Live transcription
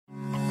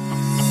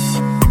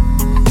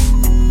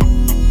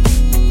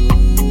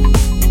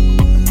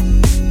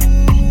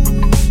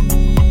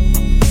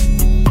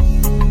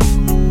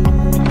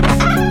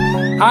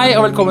Hei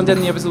og velkommen til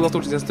en ny episode av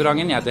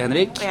Stortingsrestauranten. Jeg heter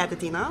Henrik. Og jeg heter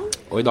Tina.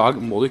 Og i dag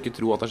må du ikke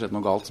tro at det har skjedd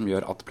noe galt som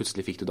gjør at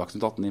plutselig fikk du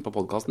Dagsnytt 18 inn på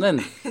podcasten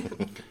din.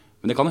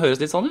 Men det kan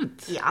høres litt sånn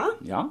ut. Ja,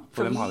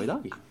 for hvem har vi i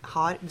dag?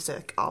 Har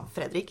besøk av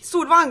Fredrik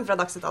Solvang fra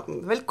Dagsnytt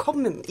 18.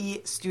 Velkommen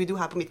i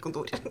studio her på mitt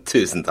kontor.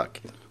 Tusen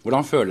takk.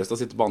 Hvordan føles det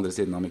å sitte på andre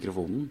siden av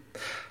mikrofonen?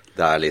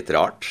 Det er litt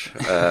rart,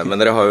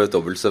 men dere har jo et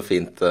dobbelt så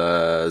fint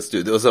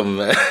studio som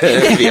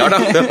vi har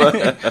da.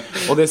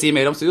 Og det sier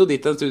mer om studio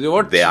ditt enn studio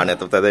vårt. Det er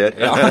nettopp det det gjør.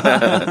 Ja.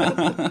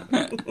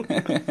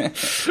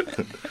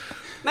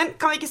 Men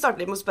kan vi ikke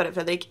starte litt med å spørre,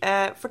 Fredrik?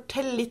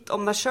 Fortell litt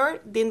om deg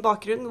selv, din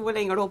bakgrunn. Hvor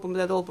lenge har du holdt på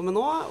med det du holder på med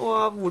nå,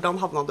 og hvordan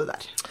havnet du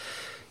der?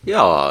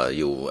 Ja,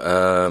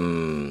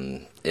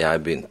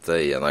 jeg begynte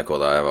i NRK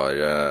da jeg var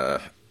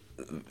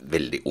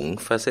veldig ung,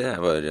 får jeg si.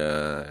 Jeg var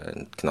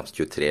knapt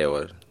 23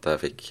 år da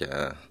jeg fikk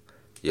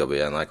jobbe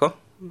i NRK.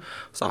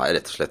 Så har jeg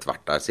rett og slett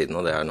vært der siden,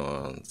 og det er nå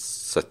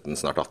 17,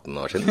 snart 18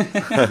 år siden.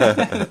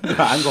 Du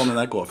er en sånn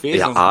NRK-fyr.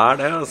 Jeg er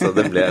det, altså.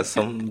 Det ble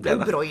som ble En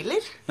det.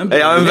 broiler?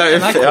 Ja, en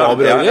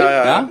NRK-broiler?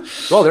 ja.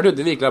 Du har aldri vært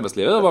ute i virkelig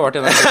arbeidslivet, du har bare vært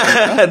i NRK.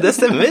 Det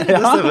stemmer.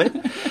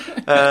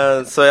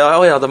 Så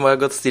da må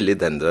jeg gått stille i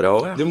den døra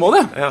også. Ja. Du må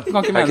det. Ja. Du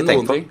kan ikke Har mene ikke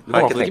tenkt noen på. ting. Du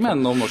kan ikke mene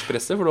noe om norsk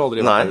presse, for du har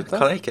aldri Nei, vært der ute.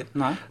 kan jeg ikke.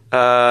 Nei.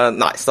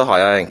 Nei, så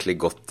har jeg egentlig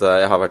gått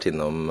Jeg har vært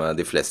innom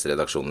de fleste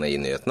redaksjonene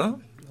i nyhetene.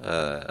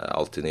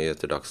 Alltid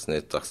nyheter,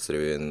 Dagsnytt,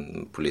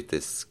 Dagsrevyen,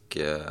 politisk,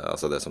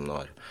 altså det som nå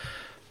har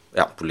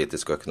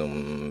politisk og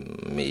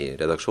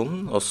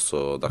økonomiredaksjonen, og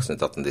så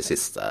Dagsnytt 18 de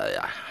siste, jeg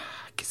er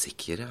ikke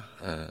sikker,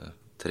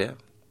 3.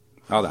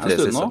 Ja, det er en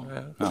stund nå.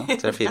 Ja,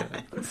 3-4.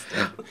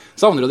 Ja.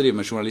 Savner du å drive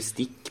med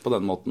journalistikk på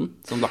den måten,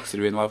 som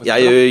Dagsrevyen var?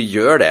 Jeg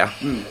gjør det.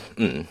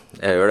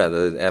 Jeg gjør det.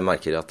 Jeg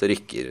merker at det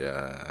rykker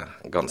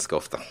ganske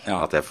ofte.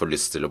 Ja. At jeg får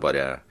lyst til å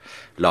bare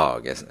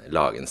lage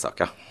en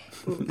sak, ja.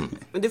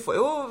 Men du får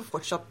jo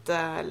fortsatt,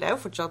 det er jo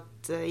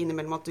fortsatt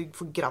innimellom at du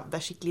får gravd deg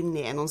skikkelig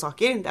ned i noen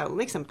saker. Det er jo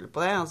noen eksempler på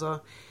det, altså.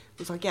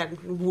 Nå har ikke jeg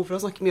behov for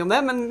å snakke mye om det,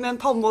 men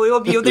palmeolje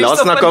og biodrivstoff. La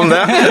oss snakke om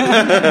det.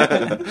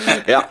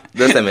 Ja,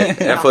 det stemmer.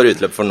 Jeg får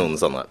utløp for noen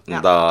sånne. Ja.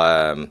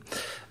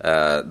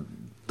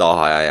 Da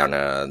har jeg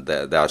gjerne,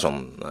 det er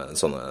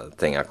sånne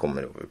ting jeg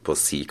kommer på å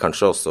si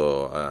kanskje, og så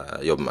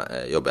jobber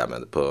jeg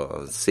med det på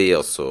å si,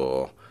 og så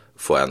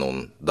får jeg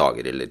noen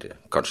dager eller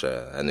kanskje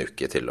en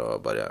uke til å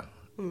bare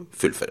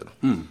fullføre det.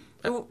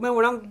 Men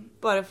hvordan,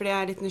 bare fordi jeg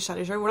er litt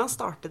nysgjerrig selv, hvordan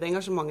startet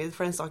engasjementet ditt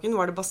for den saken?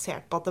 Var det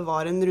basert på at det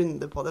var en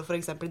runde på det, for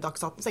eksempel i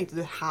Dags 18, så tenkte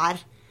du, her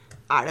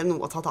er det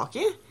noe å ta tak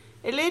i?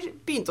 Eller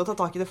begynte å ta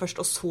tak i det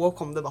først, og så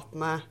kom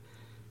debattene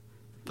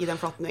i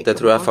den flaten? Det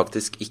tror jeg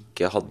faktisk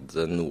ikke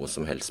hadde noe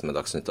som helst med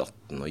Dagsnytt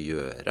 18 å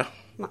gjøre.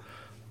 Nei.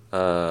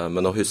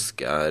 Men nå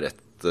husker jeg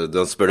rett,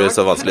 da spør du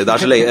så vanskelig, det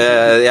er så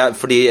lenge,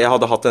 fordi jeg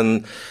hadde hatt en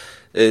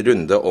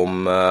runde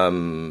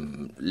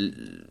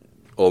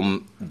om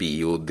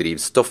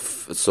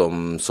biodrivstoff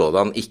som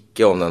sådan,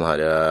 ikke om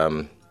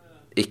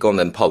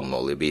den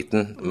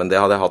palmeoljebiten, men det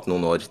hadde jeg hatt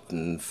noen år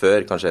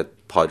før, kanskje et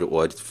par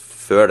år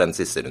før den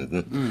siste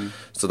runden.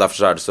 Så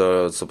derfor er det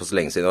såpass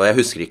lenge siden, og jeg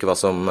husker ikke hva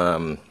som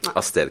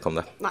avstedkom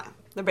det. Nei,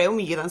 det ble jo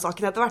mye i den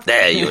saken etter hvert.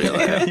 Det gjorde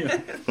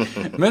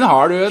det. Men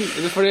har du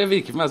for det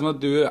virker for meg som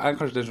at du er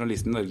kanskje den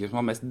journalisten i Norge som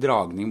har mest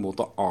dragning mot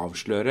å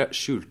avsløre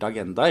skjulte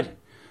agendaer.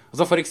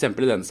 Altså for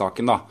eksempel i den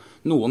saken da,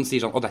 noen sier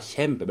sånn, det er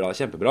kjempebra,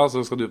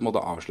 så skal du på en måte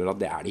avsløre at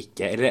det er det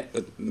ikke. Eller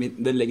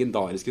den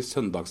legendariske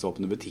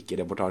søndagsåpne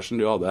butikker-reportasjen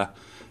du hadde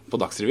på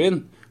Dagsrevyen,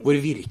 hvor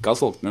Virka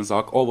solgte med en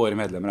sak, og våre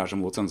medlemmer er så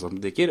mot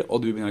søndagsåpne butikker,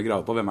 og du begynner å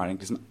grave på hvem er det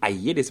egentlig som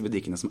eier disse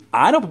butikkene som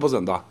er oppe på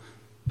søndag.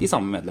 De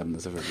samme medlemmene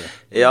selvfølgelig.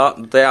 Ja,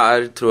 det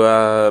tror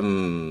jeg,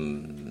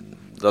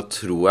 da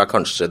tror jeg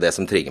kanskje det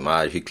som trigger meg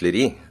er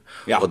hykleri.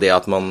 Ja. Og det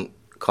at man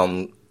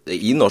kan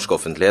i norsk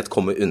offentlighet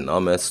komme unna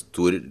med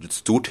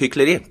stort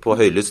hykleri på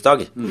høylyst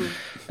dag.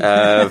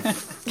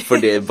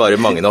 Fordi bare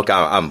mange nok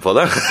er med på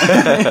det.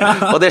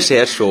 Og det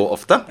skjer så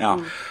ofte. Ja.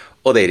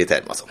 Og det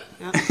irriterer meg sånn.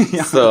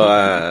 Ja. Så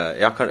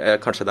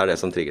kanskje det er det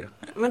som trigger det.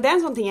 Men det er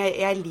en sånn ting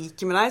jeg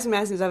liker med deg, som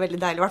jeg synes er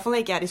veldig deilig. I hvert fall når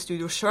jeg ikke er i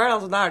studio selv.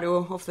 Altså, da er det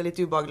jo ofte litt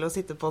ubehagelig å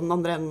sitte på den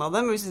andre enden av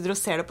det. Men hvis du sitter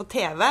og ser det på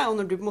TV, og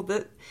når du på en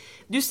måte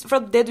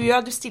for det du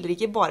gjør, du stiller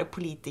ikke bare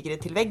politikere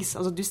til veggs,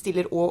 altså du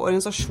stiller også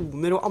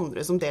organisasjoner og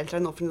andre som deltar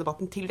i den offentlige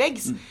debatten til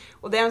veggs.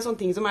 Og det er en sånn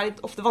ting som er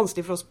litt ofte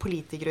vanskelig for oss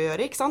politikere å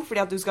gjøre, ikke sant?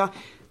 Fordi at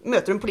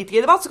møter du en politiker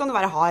i debatt, så kan du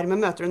være hard,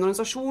 men møter du en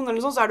organisasjon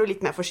eller sånn, så er du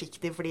litt mer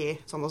forsiktig fordi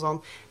sånn og sånn.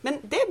 Men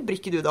det bryr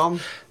ikke du deg om.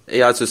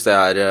 Jeg synes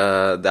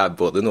det er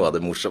både noe av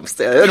det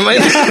morsomste jeg gjør meg,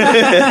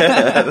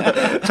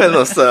 men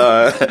også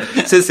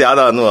synes jeg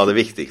det er noe av det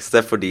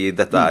viktigste, fordi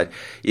dette er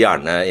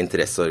gjerne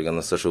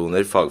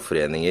interesseorganisasjoner,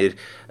 fagforeninger,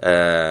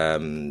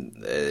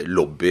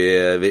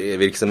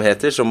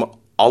 lobbyvirksomheter som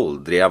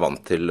aldri er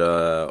vant til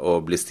å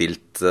bli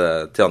stilt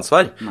til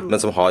ansvar, men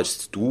som har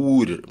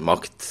stor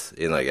makt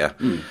i Norge.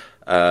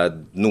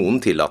 Noen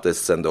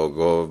tillates endog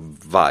å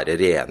være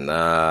rene,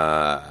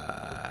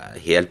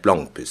 helt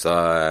blankpussa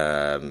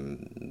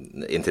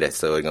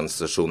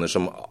interesseorganisasjoner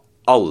som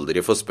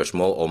aldri får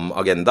spørsmål om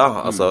agenda.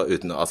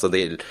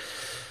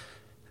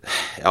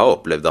 Jeg har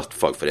opplevd at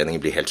fagforeninger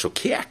blir helt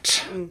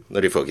sjokkert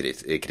når de får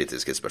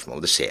kritiske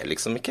spørsmål. Det skjer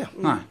liksom ikke.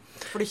 Nei.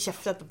 Får du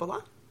kjeft etterpå da?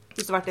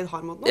 Hvis du har vært litt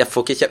hard mot noe? Jeg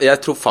får ikke kjeft.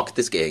 Jeg tror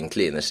faktisk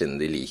egentlig innerst inne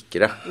de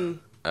liker det.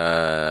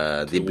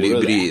 De blir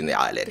bryn...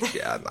 Ja, eller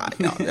ja, nei,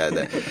 ja,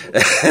 det.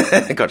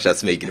 Kanskje jeg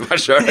smyger meg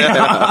selv.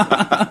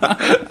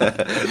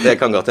 Det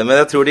kan godt hende.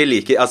 Men jeg tror de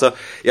liker... Altså,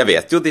 jeg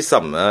vet jo de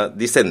samme...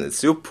 De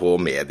sendes jo på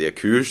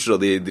mediekurs,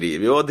 og de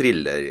driver jo og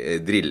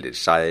driller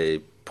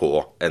seg på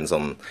en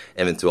sånn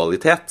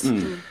eventualitet.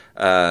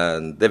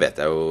 Det vet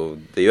jeg jo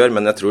det gjør,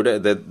 men jeg tror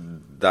det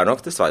er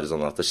nok dessverre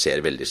sånn at det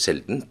skjer veldig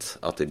sjeldent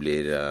at de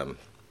blir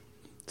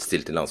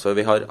stilt til ansvar.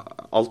 Vi har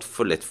alt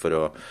for lett for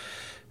å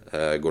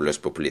gå løs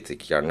på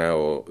politikerne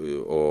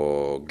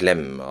og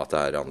glemme at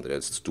det er andre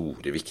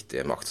store,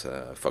 viktige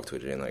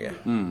maktfaktorer i Norge.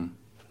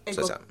 Jeg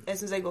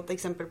synes det er et godt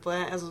eksempel på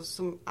det, altså,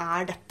 som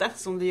er dette,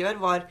 som de gjør,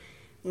 var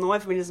nå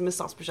i forbindelse med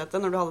statsbudsjettet,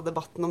 når du hadde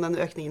debatten om den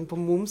økningen på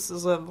moms, og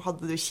så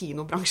hadde du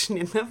kinobransjen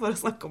inne for å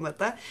snakke om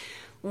dette,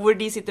 hvor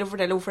de sitter og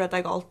forteller hvorfor dette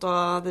er galt,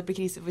 og det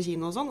blir krise for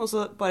kino og sånn, og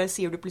så bare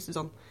sier du plutselig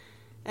sånn,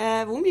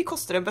 hvor mye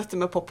koster en bøtte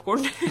med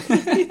popcorn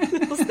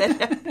hos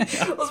dere?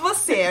 Og så bare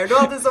ser du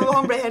at liksom,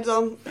 han ble helt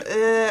sånn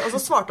og så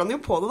svarte han jo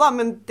på det da,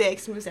 men det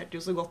eksemplifiserte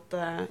jo så godt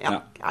er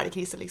det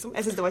krise liksom?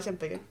 Jeg synes det var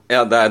kjempegøy.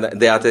 Ja, det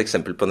er et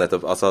eksempel på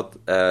nettopp altså at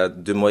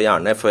du må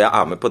gjerne, for jeg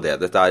er med på det,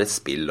 dette er et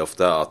spill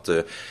ofte at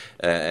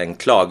en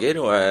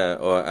klager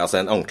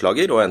altså en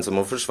anklager og en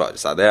som må forsvare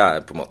seg, det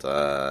er på en måte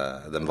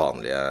den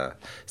vanlige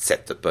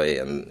setupet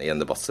i en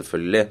debatt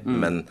selvfølgelig,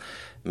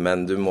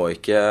 men du må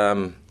ikke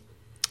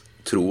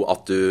tro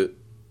at du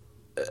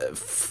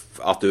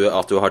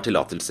har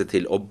tillatelse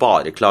til å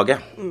bare klage.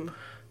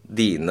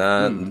 Dine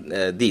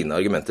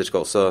argumenter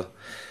skal også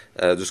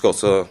du skal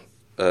også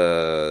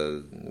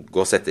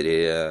gå og sette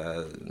i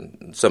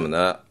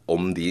sømmene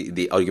om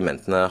de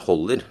argumentene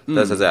holder.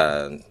 Det synes jeg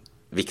er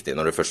viktig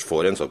når du først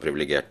får en så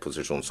privilegert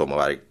posisjon som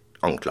å være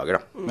anklager.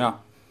 Da. Ja.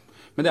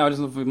 Men det er jo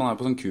liksom, man er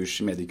på sånn kurs,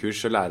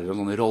 mediekurs, og lærer om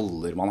sånne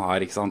roller man har,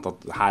 ikke sant?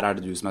 At her er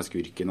det du som er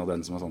skurken, og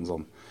den som er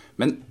sånn.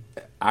 Men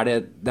det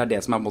er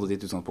det som er på en måte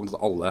ditt utgangspunkt,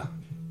 at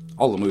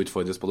alle må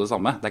utfordres på det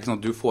samme. Det er ikke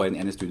sånn at du får inn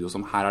en i studio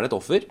som her er det et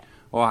offer,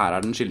 og her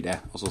er den skyldige,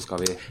 og så skal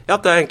vi... Ja,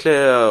 det er egentlig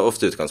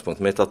ofte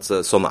utgangspunktet mitt, at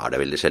sånn er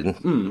det veldig sjelden.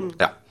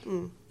 Ja.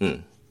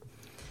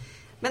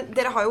 Men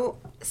dere har jo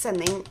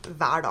sending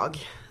hver dag,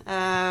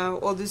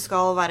 og du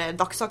skal være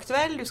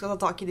dagsaktuell, du skal ta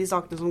tak i de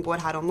sakene som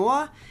går her og nå.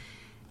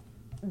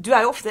 Du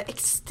er jo ofte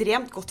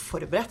ekstremt godt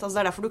forberedt, altså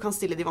det er derfor du kan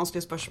stille de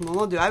vanskelige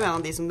spørsmålene, og du er jo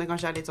en av de som det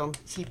kanskje er litt sånn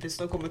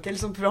kjipest å komme til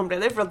som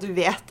programleder, for at vi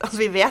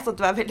vet at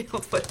du er veldig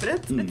godt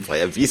forberedt.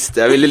 Jeg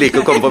visste jeg ville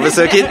like å komme på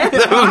besøk hit.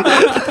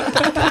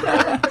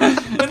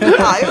 Men du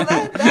er jo det.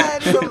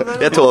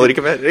 Jeg tåler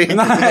ikke mer.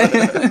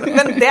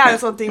 Men det er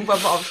jo sånne ting,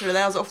 bare for å avsløre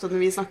det, altså ofte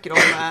når vi snakker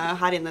om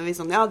her inne, vi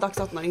sånn, ja, Dags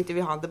 18 ringte,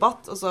 vi har en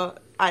debatt, og så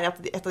er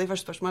et av de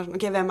første spørsmålene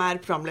sånn, ok, hvem er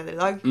programleder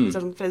i dag? Så er det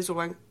sånn, Fredrik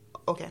Solvang.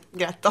 Ok,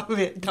 greit da.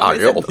 Er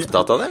dere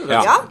opptatt av det?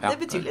 Ja, det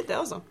betyr litt det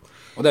også.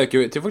 Og det er jo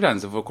ikke til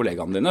forkleinelse for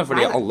kollegaene dine,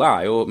 fordi alle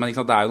er jo, men ikke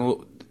sant, det er jo noe,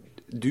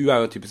 du er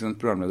jo typisk en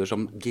programleder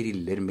som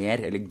griller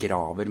mer, eller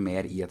graver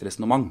mer i et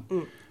resonemang.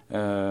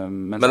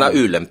 Men er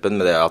ulempen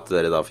med det at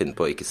dere da finner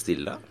på å ikke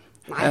stille?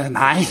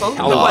 Nei,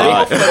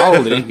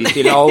 aldri. Vi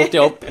stiller alltid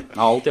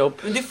opp.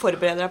 Men du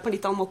forbereder deg på en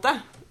litt annen måte.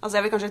 Altså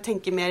jeg vil kanskje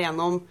tenke mer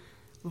gjennom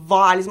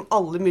hva er liksom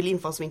alle mulige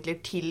innfallsvinkler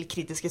til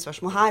kritiske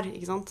spørsmål her,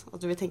 ikke sant?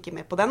 At du vil tenke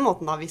mer på den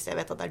måten da, hvis jeg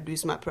vet at det er du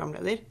som er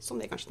programleder,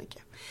 som det kanskje ikke.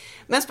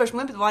 Men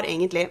spørsmålet var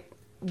egentlig,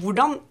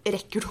 hvordan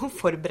rekker du å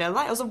forberede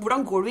deg? Altså,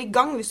 hvordan går du i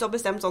gang hvis du har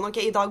bestemt sånn, ok,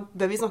 i dag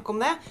bør vi snakke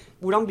om det,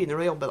 hvordan begynner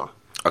du å jobbe da?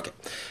 Ok,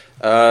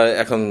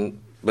 jeg kan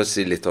bare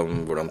si litt om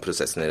hvordan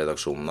prosessen i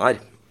redaksjonen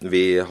er.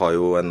 Vi har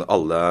jo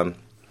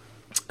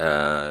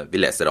vi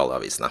leser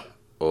alle avisene,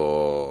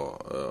 og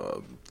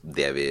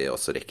det vi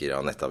også rekker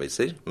av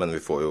nettaviser, men vi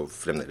får jo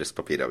fremdeles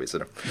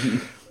papiraviser.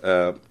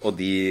 Og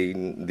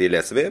de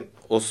leser vi,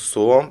 og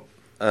så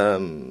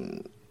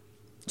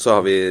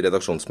har vi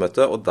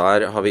redaksjonsmøte, og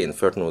der har vi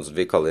innført noe som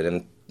vi kaller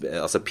en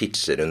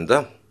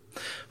pitcherunde.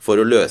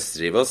 For å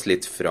løsrive oss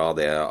litt fra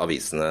det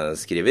avisene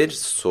skriver,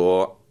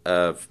 så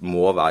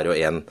må hver og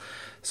en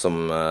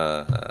som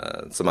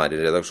er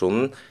i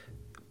redaksjonen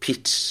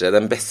pitche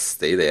den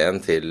beste ideen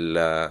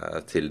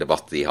til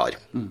debatt de har.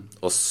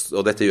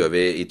 Og dette gjør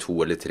vi i 2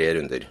 eller 3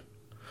 runder.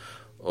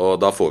 Og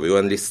da får vi jo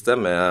en liste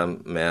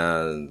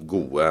med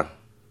gode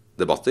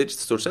debatter,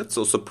 stort sett,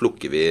 og så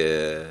plukker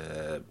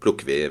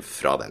vi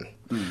fra den.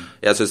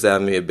 Jeg synes det er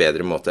en mye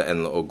bedre måte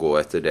enn å gå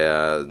etter det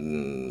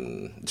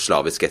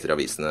slavisk etter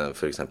avisene,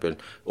 for eksempel.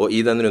 Og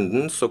i den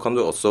runden så kan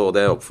du også, og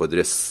det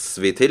oppfordres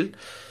vi til,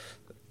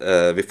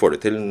 vi får det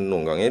til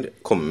noen ganger,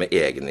 komme med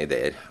egne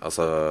ideer.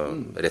 Altså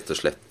rett og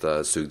slett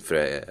sugd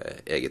fra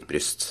eget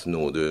bryst.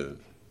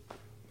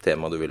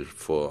 Tema du vil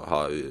ha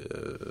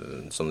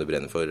som du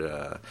brenner for.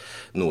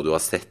 Noe du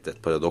har sett,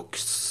 et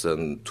paradoks,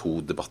 2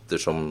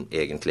 debatter som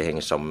egentlig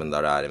henger sammen,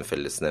 der det er en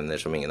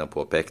fellesnevner som ingen har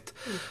påpekt.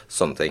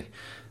 Sånne ting.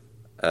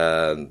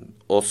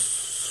 Og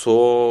så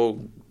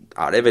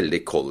er det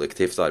veldig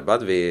kollektivt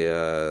arbeid. Vi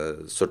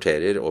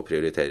sorterer og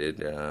prioriterer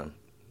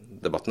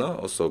debattene,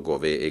 og så går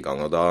vi i gang.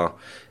 Og da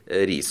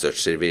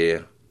researcher vi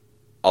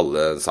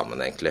alle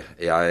sammen, egentlig.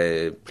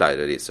 Jeg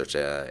pleier å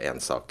researche en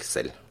sak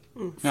selv,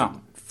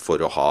 for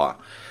å ha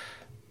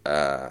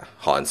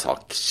en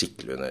sak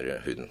skikkelig under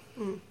huden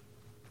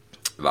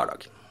hver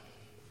dag.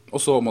 Og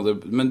så må du,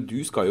 men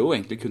du skal jo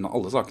egentlig kunne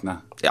alle sakene.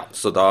 Ja,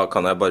 så da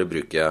kan jeg bare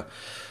bruke,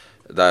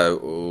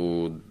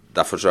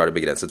 derfor så er det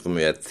begrenset hvor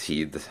mye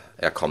tid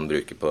jeg kan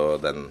bruke på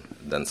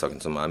den saken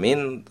som er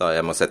min, da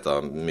jeg må sette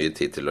av mye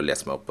tid til å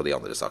lese meg opp på de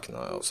andre sakene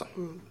også.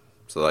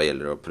 Så da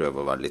gjelder det å prøve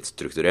å være litt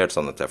strukturert,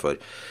 sånn at jeg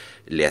får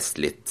lest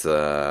litt,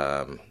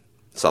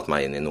 satt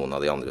meg inn i noen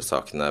av de andre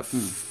sakene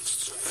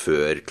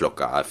før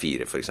klokka er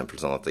 4, for eksempel,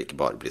 sånn at det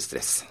ikke bare blir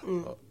stress.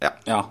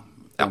 Ja.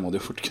 Det må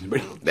det jo fort kunne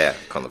bli. Det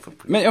kan det fort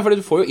bli. Men for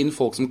du får jo inn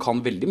folk som kan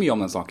veldig mye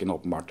om den saken,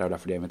 åpenbart, det er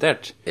derfor de er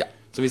invitert. Ja.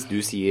 Så hvis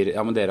du sier,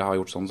 ja, men dere har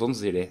gjort sånn, så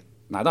sier de,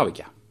 nei, det har vi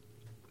ikke.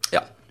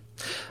 Ja.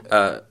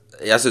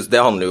 Jeg synes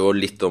det handler jo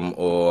litt om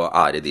å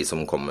ære de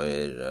som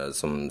kommer,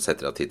 som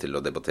setter av tid til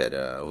å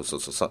debattere hos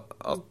oss også,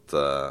 at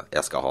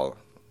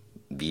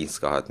vi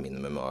skal ha et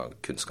minimum av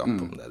kunnskap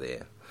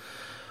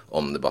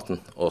om debatten.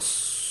 Og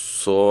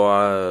så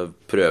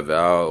prøver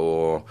jeg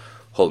å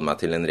holde meg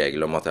til en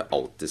regel om at jeg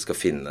alltid skal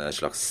finne en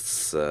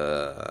slags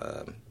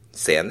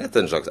senhet,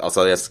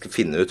 altså jeg skal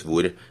finne ut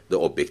hvor det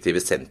objektive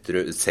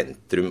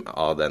sentrum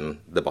av den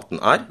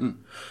debatten er,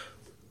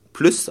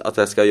 pluss at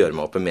jeg skal gjøre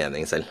meg opp en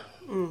mening selv.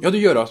 Ja,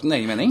 du gjør opp en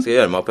egen mening? Skal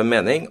gjøre meg opp en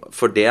mening,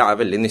 for det er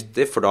veldig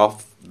nyttig, for da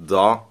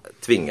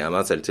tvinger jeg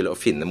meg selv til å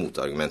finne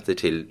motargumenter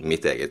til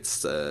mitt eget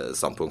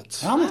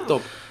standpunkt. Ja,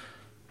 nettopp.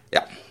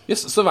 Ja.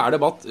 Yes, så hver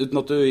debatt, uten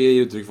at du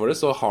gir uttrykk for det,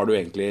 så har du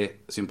egentlig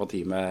sympati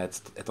med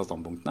et av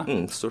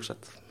standpunktene? Stort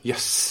sett.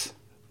 Yes.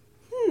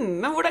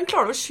 Men hvordan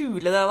klarer du å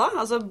skjule det da?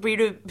 Altså, blir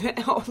det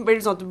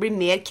sånn at du blir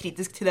mer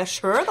kritisk til deg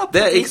selv da?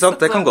 Ikke sant?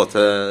 Det kan godt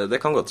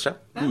skje.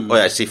 Og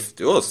jeg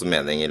skifter jo også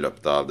mening i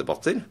løpet av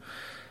debatter.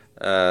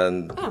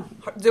 Du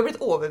har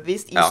blitt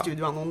overbevist i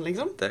studio av noen,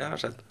 liksom? Det har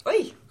skjedd.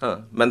 Oi! Ja.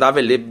 Men det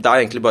er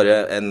egentlig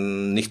bare en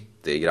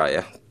nyttig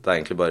greie. Det er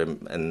egentlig bare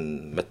en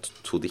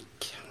metodikk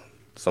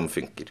som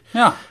funker.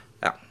 Ja.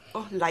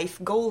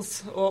 Life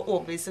goals og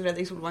overbevise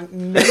Fredrik Solvang.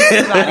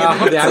 Ja,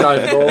 det er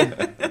life goal.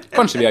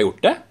 Kanskje vi har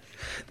gjort det?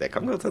 Det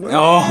kan godt hende.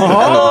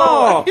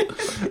 Ja!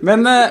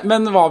 Men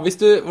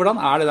hvordan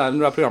er det der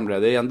når du er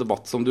programleder i en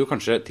debatt som du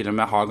kanskje til og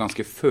med har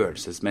ganske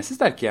følelsesmessig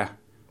sterke?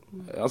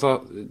 Altså,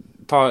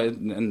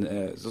 sånn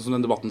som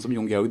den debatten som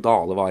Jon Georg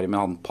Dale var i med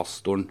han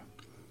pastoren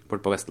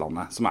bort på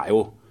Vestlandet, som er jo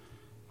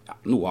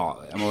noe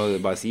av, jeg må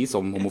bare si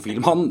som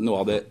homofil mann, noe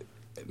av det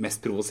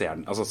mest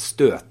provoserende, altså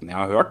støtende jeg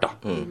har hørt da.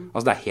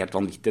 Altså det er helt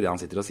vanvittig det han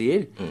sitter og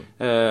sier.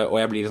 Og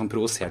jeg blir liksom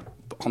provosert.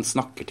 Han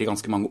snakker til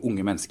ganske mange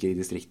unge mennesker i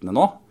distriktene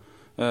nå.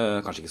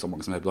 Kanskje ikke så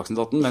mange som hører på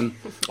Dagsnytt 18, men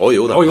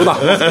jo da. Ja.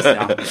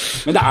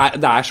 Men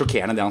det er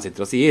sjokkerende det han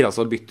sitter og sier.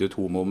 Altså bytte ut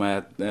homo med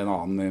en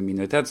annen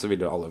minoritet, så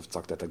ville alle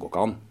sagt at dette går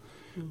ikke an.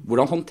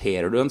 Hvordan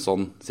håndterer du en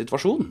sånn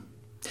situasjon?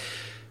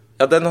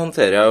 Ja, den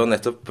håndterer jeg jo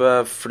nettopp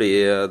fordi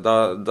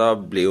da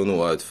blir jo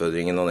noe av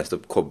utfordringen å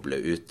nettopp koble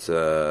ut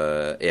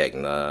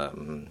egne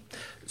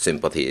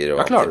sympatier og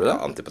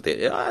antipatier.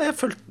 Ja, jeg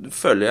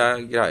føler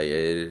jeg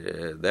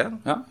greier det.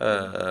 Ja.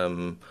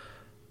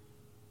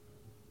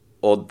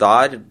 Og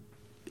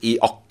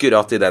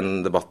akkurat i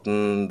den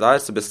debatten der,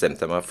 så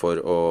bestemte jeg meg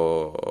for å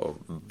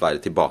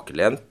være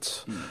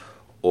tilbakelent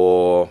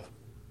og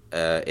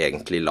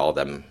egentlig la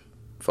dem.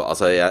 For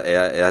altså,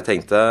 jeg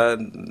tenkte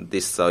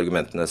disse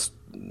argumentene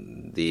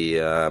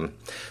de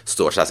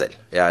står seg selv.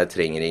 Jeg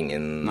trenger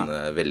ingen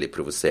veldig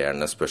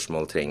provoserende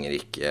spørsmål, trenger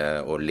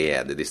ikke å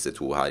lede disse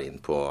to her inn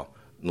på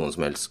noen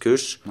som helst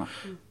kurs.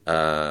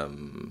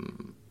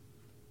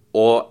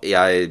 Og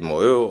jeg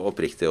må jo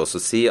oppriktig også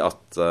si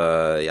at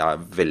jeg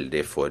er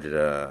veldig for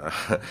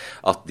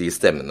at de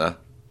stemmene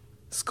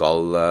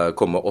skal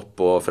komme opp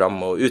og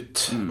fram og ut.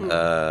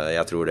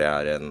 Jeg tror det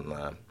er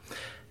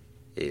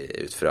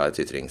ut fra et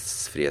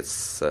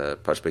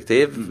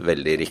ytringsfrihetsperspektiv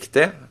veldig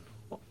riktig.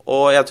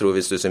 Og jeg tror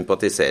hvis du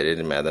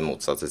sympatiserer med den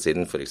motsatte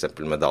siden, for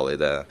eksempel med Dale i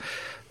det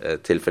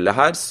tilfellet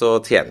her,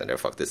 så tjener det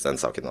faktisk den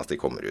saken at de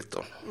kommer ut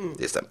og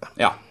de stemmer.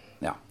 Ja.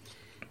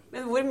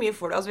 Men hvor mye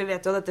får du? Altså vi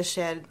vet jo at det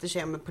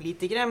skjer med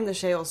politikere, men det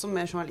skjer jo også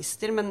med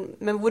journalister.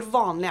 Men hvor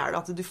vanlig er det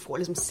at du får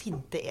liksom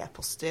sinte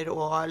e-poster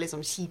og liksom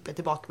kjipe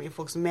tilbakemeldinger,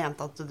 folk som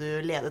mente at du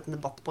ledet en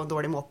debatt på en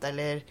dårlig måte,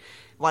 eller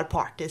var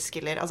partisk,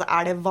 eller altså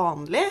er det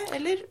vanlig,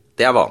 eller?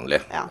 Det er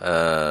vanlig. Ja.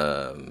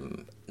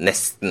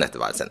 Nesten etter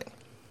hver sending.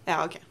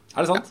 Ja, ok. Er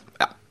det sant?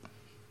 Ja.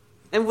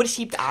 Men hvor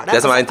kjipt er det?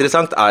 Det som er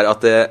interessant er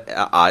at det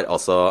er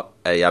altså,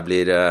 jeg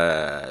blir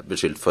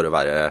beskyldt for å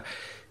være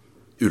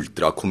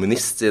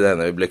ultrakommunist i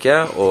denne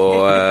øyeblikket,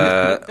 og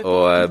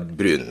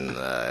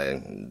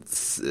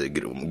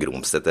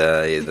grumsete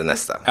i det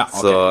neste. Ja,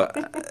 okay. Så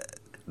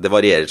det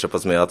varierer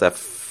såpass mye at jeg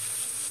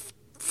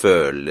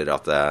føler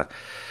at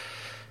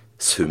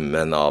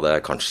summen av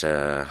det kanskje...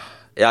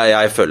 Ja,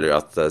 jeg føler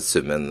at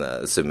summen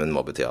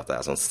må bety at det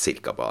er sånn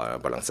cirka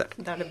balansert.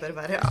 Der det bør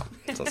være, ja.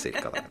 Sånn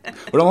cirka det.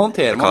 Hvordan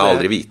håndterer man det? Kan jeg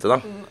aldri vite, da.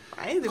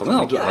 Nei, du Kan kommer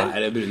det ikke hende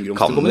det. at du er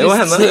Kan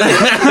brungrumste det jo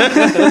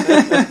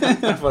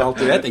kommunist? For alt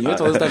du vet, ingen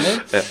vet hva det stemmer.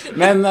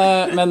 Men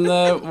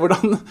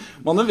hvordan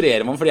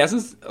manøvrerer man? Fordi jeg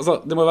synes, altså,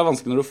 det må være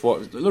vanskelig når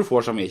du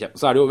får så mye kjeft.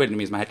 Så er det jo veldig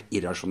mye som er helt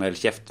irrasjonell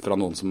kjeft fra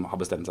noen som har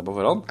bestemt seg på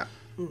forhånd.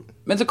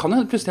 Men så kan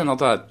det plutselig hende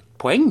at det er et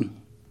poeng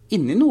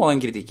inni noe av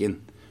den kritikken.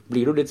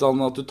 Blir du litt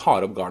sånn at du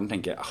tar opp garden og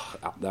tenker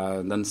ja, det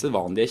er den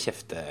sedvanlige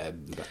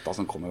kjeftebøtta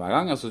som kommer hver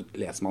gang, og så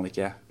leser man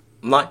ikke?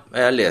 Nei,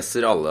 jeg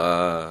leser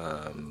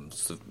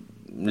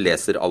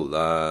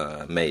alle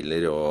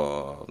mailer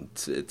og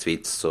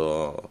tweets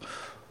og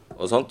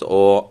sånt,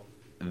 og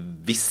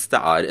hvis det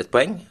er et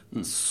poeng,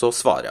 så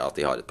svarer jeg at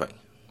de har et poeng.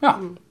 Ja.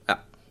 Ja.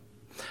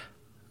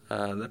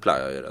 Det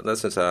pleier jeg å gjøre. Det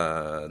synes jeg,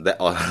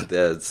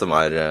 det som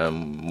er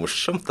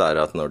morsomt er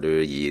at når du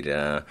gir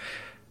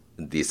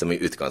de som i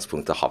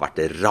utgangspunktet har vært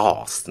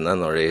rasende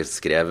når de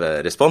skrev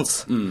respons,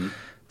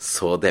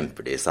 så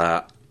demper de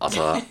seg.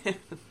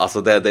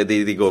 Altså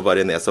de går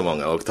bare ned så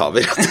mange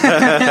oktaver.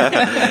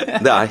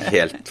 Det er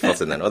helt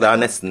fascinerende, og det er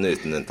nesten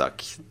uten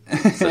unntak.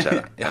 Så skjer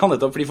det. Ja,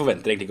 nettopp, for de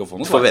forventer egentlig ikke å få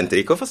noe Du svar. forventer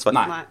ikke å få svar.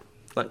 Nei.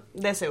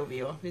 Det ser jo vi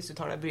jo, hvis du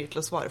tar deg bryt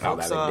til å svare Ja, folk,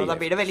 det er så veldig da gøy.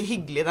 blir det veldig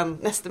hyggelig den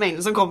neste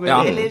mailen som kommer, Ja.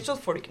 eller så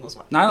får du ikke noe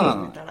svar. Nei.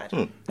 Det er der.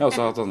 Jeg har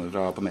også hatt sånne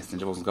på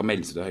Messenger folk som skal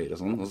melde seg til høyre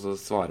og sånn, og så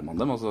svarer man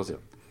dem, og så sier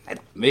de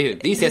neida,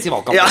 de ses i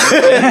valgkampen. Ja.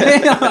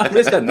 Det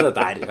blir spennende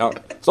dette her. Ja.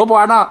 Så på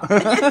Erna!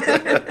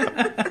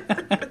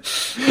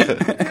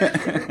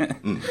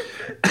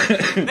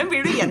 Men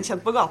blir du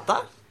gjenkjent på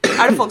gata?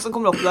 Er det folk som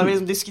kommer opp til deg og vil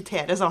liksom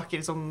diskutere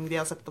saker som de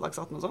har sett på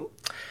Dagsnytt og sånn?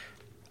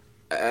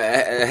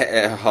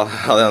 Jeg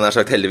hadde nær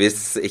sagt heldigvis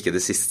ikke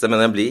det siste,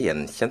 men jeg blir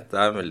gjenkjent. Det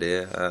er veldig,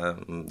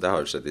 det har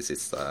jo skjedd de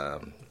siste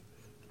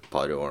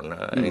par årene,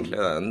 egentlig.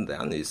 Det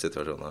er en ny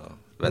situasjon å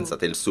venne seg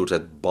til. Stort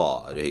sett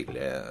bare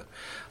hyggelig.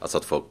 Altså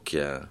at folk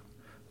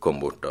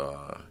kommer bort og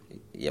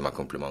gir meg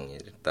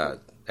komplimenter. Det er,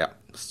 ja,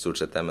 stort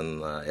sett det, men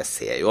jeg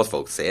ser jo at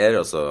folk ser,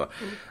 og så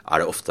er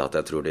det ofte at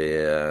jeg tror de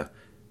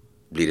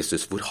blir i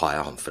stuss. Hvor har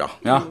jeg han fra?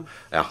 Ja.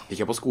 Ja.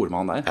 Ikke på skole med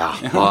han der. Ja,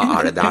 hva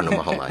er det? Det er noe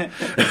med han der.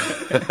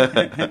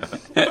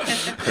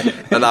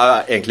 Men det er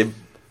egentlig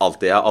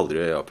alltid, jeg har aldri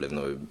opplevd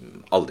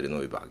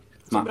noe ubehag.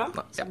 Så bra.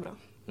 Nei, Så ja. bra.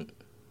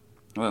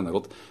 Ja, det er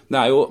godt. Det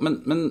er jo,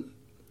 men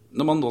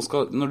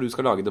når du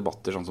skal lage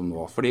debatter sånn som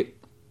nå, fordi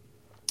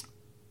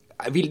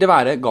vil det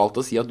være galt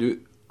å si at du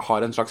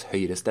har en slags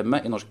høyrestemme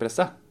i norsk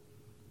presse?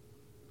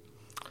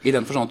 I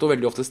den forstand at du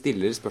veldig ofte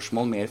stiller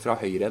spørsmål mer fra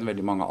høyre enn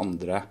veldig mange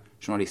andre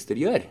journalister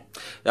gjør.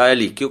 Ja, jeg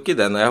liker jo ikke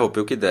den, og jeg håper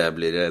jo ikke det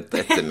blir et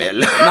ettermæl.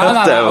 Nei,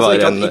 At det altså var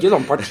ikke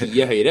om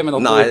partiet høyre, men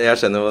at Nei,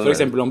 jeg skjønner hva du for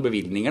eksempel om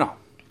bevilgninger da.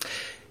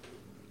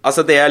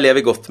 Altså, det jeg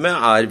lever godt med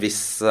er hvis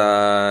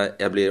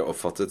jeg blir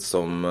oppfattet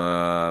som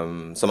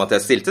at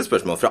jeg stilte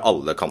spørsmål fra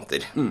alle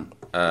kanter.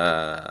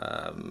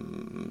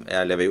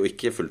 Jeg lever jo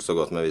ikke fullt så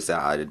godt med hvis jeg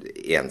er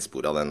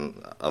enspor av den,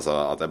 altså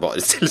at jeg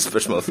bare stiller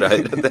spørsmål fra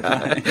høyre.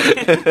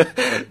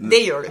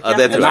 Det gjør du ikke. Ja,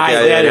 det tror jeg Nei,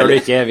 ikke det gjør du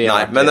ikke.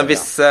 Nei, men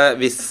hvis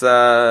det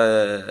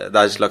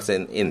er et slags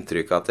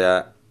inntrykk at jeg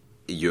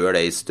gjør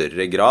det i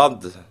større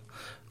grad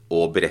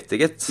og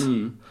berettiget,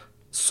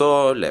 så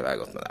lever jeg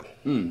godt med det.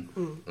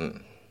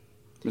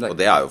 Og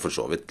det er jo for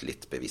så vidt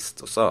litt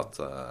bevisst også, at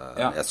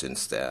jeg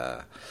synes det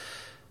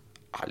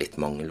er litt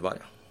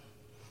mangelvare.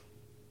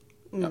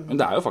 Ja, men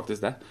det er jo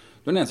faktisk det.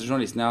 Du er den eneste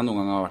journalisten jeg noen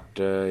gang har vært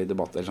i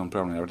debatt, eller sånn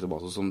programleder har vært i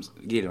debatt, som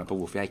griller meg på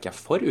hvorfor jeg ikke er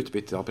for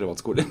utbytte av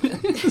privatskoler.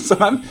 som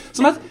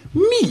er et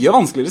mye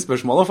vanskeligere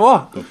spørsmål å få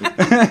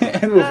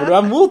enn hvorfor du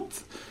er mot.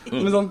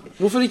 Men sånn,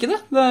 hvorfor ikke det?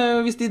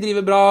 Hvis de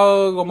driver bra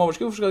og går med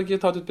overskudd, hvorfor skal de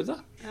ikke ta et utbytte?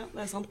 Ja,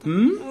 det er sant.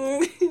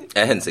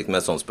 Hensikten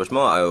med et sånt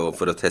spørsmål er jo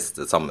for å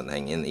teste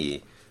sammenhengen i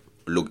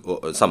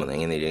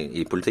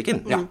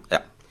politikken. Ja.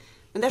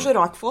 Men det er så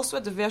rart for oss,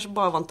 vet du, for vi er så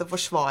bare vant til å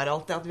forsvare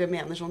alt det at vi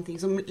mener sånne ting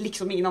som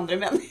liksom ingen andre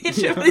mener.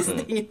 Disse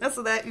tingene,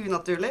 så det er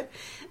unaturlig.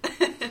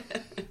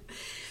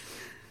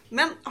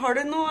 Men har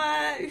du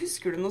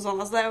husker du noe sånn,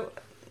 altså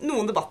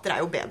noen debatter er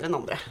jo bedre enn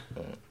andre.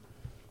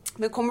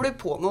 Men kommer du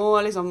på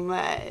noe, liksom,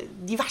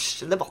 de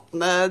verste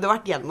debattene du har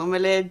vært gjennom,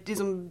 eller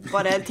liksom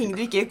bare ting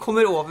du ikke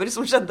kommer over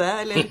som skjedde,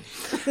 eller noe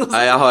sånt?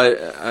 Nei, jeg har,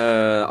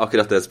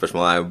 akkurat det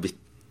spørsmålet er jo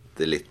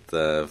bitte litt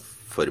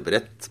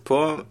forberedt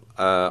på,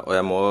 og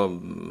jeg må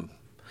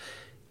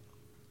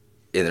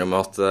innrømme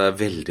at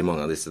veldig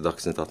mange av disse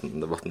Dagsnytt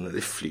 18-debattene, de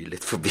flyr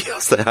litt forbi.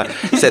 Altså,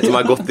 jeg setter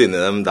meg godt inn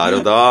i dem der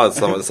og da,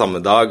 samme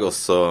dag, og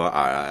så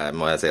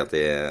må jeg si at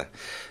det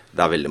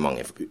er veldig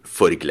mange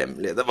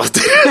forglemmelige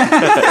debatter.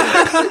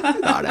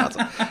 Det er det, altså.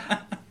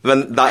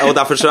 Og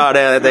derfor så er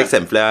det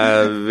eksempelet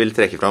jeg vil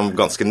trekke fram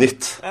ganske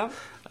nytt. Ja.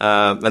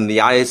 Men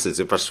jeg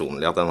synes jo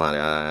personlig at den her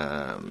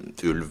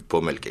ulv på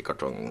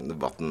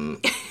melkekartong-debatten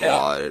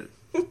var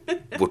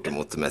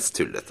bortimot det mest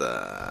tullete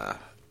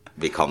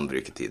vi kan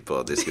bruke tid på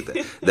å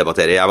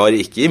debattere. Jeg var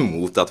ikke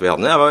imot at vi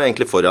hadde den, jeg var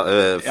egentlig for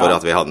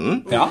at vi hadde den.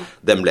 Ja.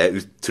 Den ble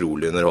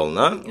utrolig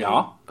underholdende. Ja.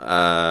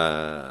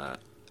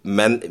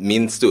 Men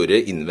min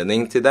store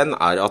innvending til den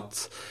er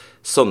at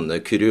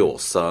sånne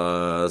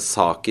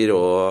kuriosa-saker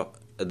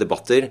og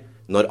debatter,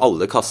 når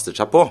alle kaster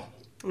seg på,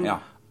 Ja.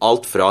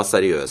 alt fra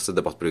seriøse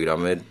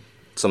debattprogrammer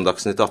som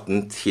Dagsnytt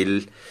 18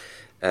 til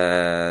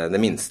det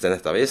minste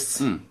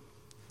nettavis,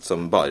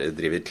 som bare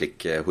driver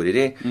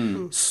klikkhoreri,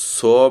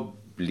 så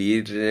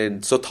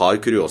tar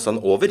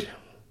kuriosaen over.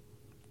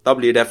 Da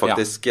blir det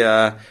faktisk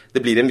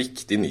det blir en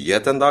viktig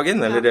nyhet den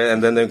dagen, eller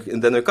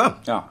den uka.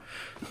 Ja.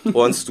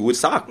 Og en stor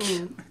sak.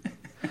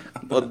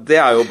 Og det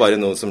jo bare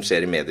noe som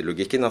skjer i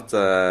medielogikken, at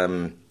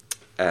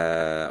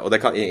og det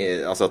kan,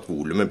 altså at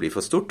volumet blir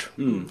for stort.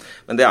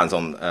 Men det en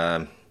sånn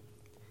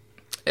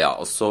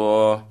og så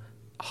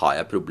har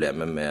jeg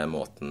problemer med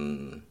måten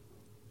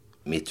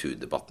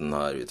MeToo-debatten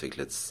har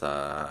utviklet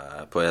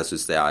seg på. Jeg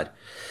synes det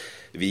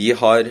vi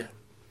har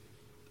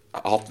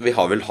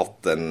vel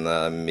hatt en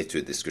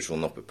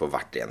MeToo-diskusjon oppe på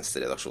hvert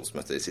eneste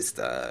redaksjonsmøte de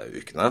siste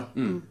ukene.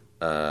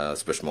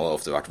 Spørsmålet har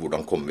ofte vært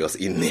hvordan kommer vi oss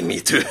inn i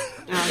MeToo?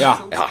 Ja.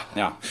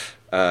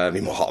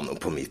 Vi må ha noe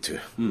på MeToo.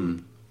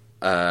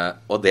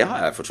 Og det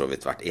har jeg for så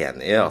vidt vært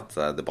enig i, at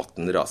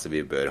debatten raser,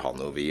 vi bør ha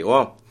noe vi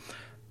også.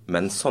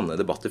 Men sånne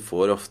debatter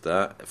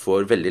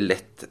får veldig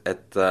lett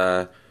et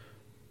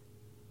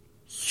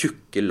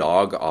tjukke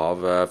lag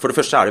av... For det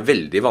første det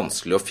veldig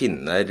vanskelig å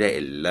finne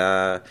reelle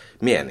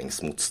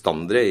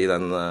meningsmotstandere i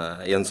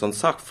en sånn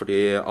sak,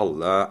 fordi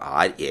alle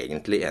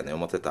egentlig enige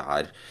om at dette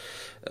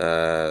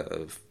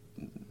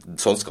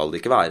sånn skal det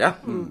ikke være.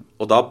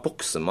 Og da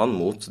bokser man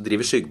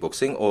driver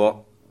skyggeboksing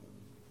og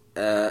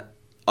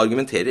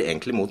argumenterer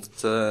egentlig mot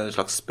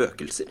slags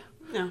spøkelser.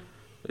 Ja.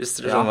 Hvis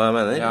dere skjønner hva jeg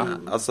mener? Ja.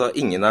 Altså,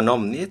 ingen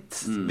navngitt.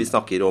 Vi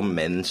snakker om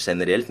menn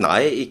generelt.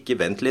 Nei, ikke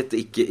vent litt.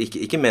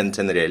 Ikke menn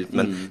generelt,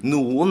 men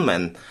noen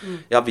menn.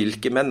 Ja,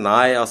 hvilke menn?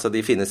 Nei, altså,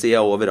 de finnes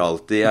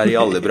overalt. De i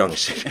alle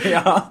bransjer.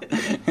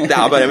 Det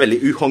bare en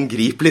veldig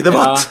uhåndgripelig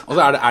debatt. Ja. Og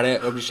så det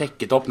å bli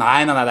sjekket opp.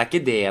 Nei, det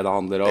ikke det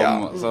handler om. Ja.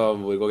 Så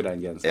hvor går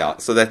grensen? Ja,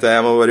 så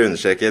jeg må bare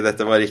understreke,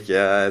 dette var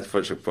ikke et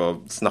forsøk på å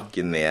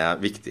snakke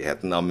ned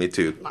viktigheten av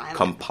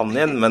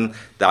MeToo-kampanjen, men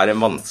det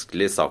en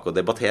vanskelig sak å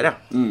debattere.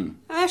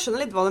 Jeg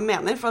skjønner litt hva du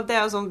mener, for det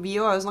sånn, vi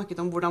har jo snakket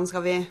om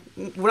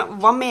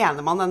hva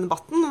mener man denne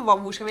debatten,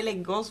 hvor skal vi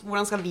legge oss,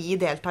 hvordan skal vi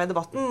delta i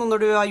debatten, og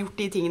når du har gjort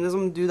de tingene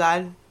som du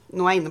der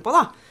nå inne på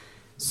da,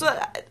 så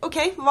ok,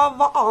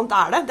 hva annet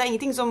det? Det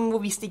ingenting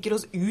hvor vi stikker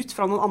oss ut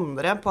fra noen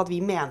andre på at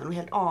vi mener noe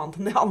helt annet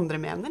enn det andre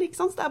mener,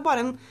 ikke sant? Det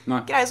bare en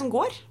greie som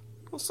går,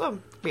 og så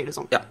blir det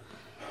sånn. Ja.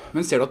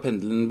 Men ser du at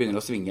pendelen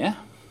begynner å svinge?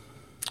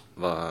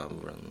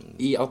 Hvordan?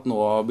 I at nå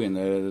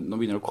begynner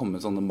det å komme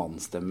sånne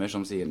mannstemmer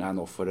som sier, nei,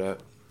 nå får det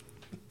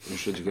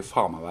ikke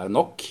faen meg være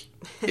nok.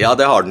 Ja,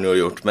 det har den jo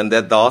gjort, men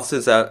da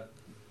synes jeg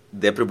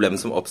det problemet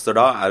som oppstår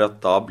da at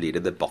da blir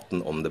det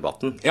debatten om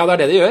debatten. Ja,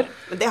 det det gjør.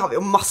 Men det har vi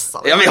jo masse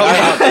av. Ja, vi har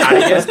det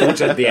ikke stort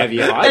sett det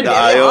vi har? Det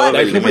jo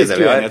ikke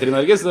politisk uenigheter i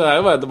Norge, så det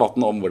jo bare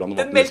debatten om hvordan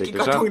debatten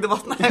utvikler seg. Den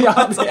melkekartongdebatten jo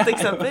et sånt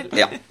eksempel.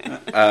 Ja.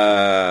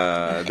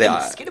 Jeg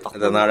elsker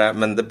debatten. Den det,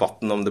 men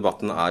debatten om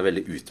debatten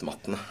veldig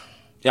utmattende.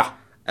 Ja.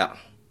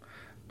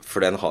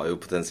 For den har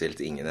jo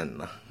potensielt ingen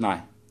ende. Nei.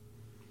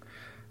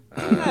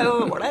 Det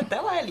jo ålreit,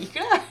 det da. Jeg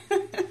liker det.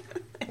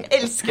 Jeg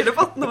elsker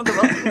debatten om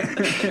debatten.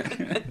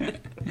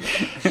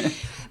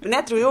 Men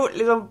jeg tror jo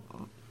liksom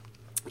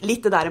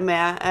litt det der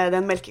med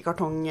den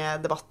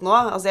melkekartongdebatten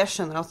også. Altså jeg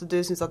skjønner at du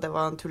synes at det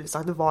var en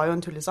tullesak. Det var jo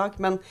en tullesak,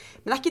 men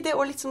ikke det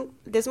liksom,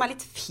 det som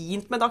litt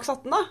fint med Dags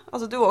 18 da?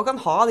 Altså du også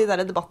kan ha de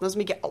der debattene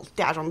som ikke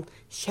alltid sånn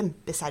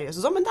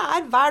kjempeseriøse og sånn, men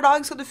det hver dag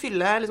skal du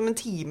fylle liksom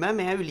en time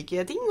med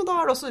ulike ting, og da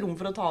det også rom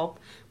for å ta opp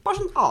bare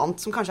sånn annet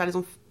som kanskje litt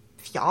sånn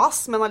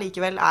fjas, men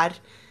allikevel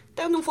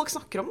det jo noe folk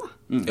snakker om, da.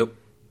 Jo,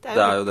 det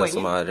jo det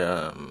som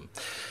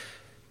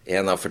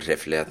en av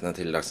fortreffelighetene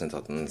til Dagsnytt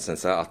 18,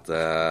 synes jeg, at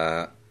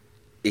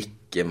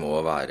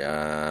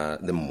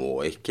det må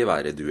ikke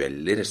være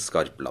dueller,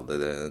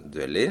 skarpladde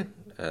dueller.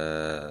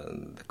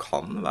 Det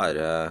kan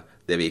være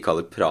det vi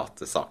kaller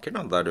pratesaker,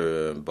 da, der du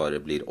bare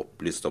blir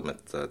opplyst om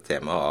et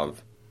tema av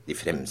de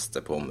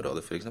fremste på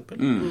området, for eksempel.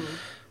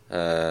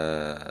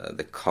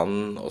 Det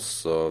kan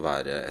også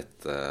være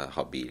et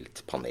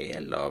habilt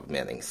panel av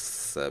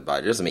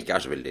meningsbærere som ikke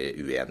så veldig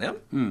uenige.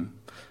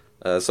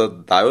 Så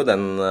det jo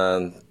den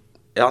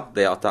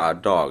det at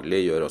det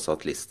daglig gjør også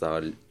at lista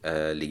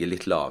ligger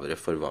litt lavere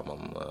for hva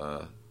man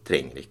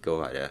trenger ikke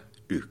å være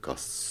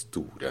ukas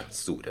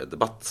store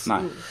debatt.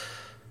 Nei.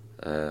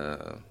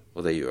 Og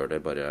det gjør det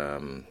bare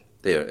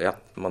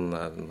man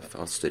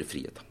har større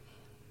frihet.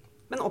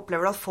 Men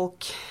opplever du at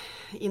folk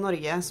i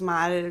Norge som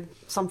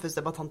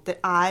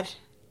samfunnsdebattanter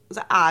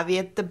vi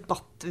et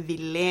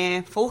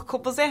debattvillig folk,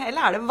 håper jeg å si,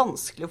 eller det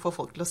vanskelig å få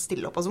folk til å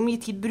stille opp? Altså, hvor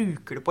mye tid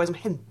bruker du på å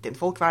hente inn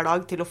folk hver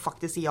dag til å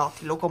faktisk si ja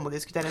til å komme og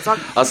diskutere en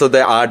sak? Altså,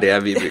 det det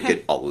vi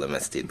bruker aller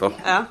mest tid på.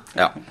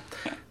 Ja.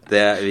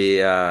 Det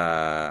vi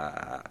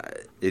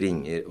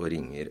ringer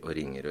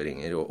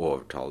og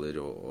overtaler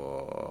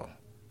og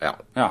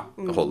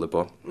holder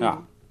på.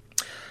 Ja.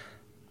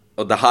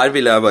 Og det her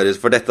vil jeg bare,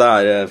 for dette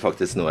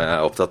faktisk noe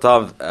jeg opptatt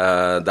av,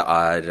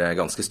 det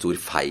ganske stor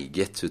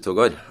feighet ute og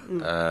går.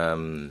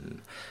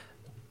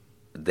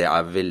 Det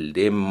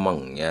veldig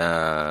mange,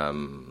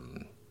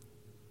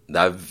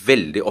 det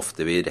veldig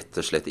ofte vi rett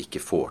og slett ikke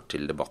får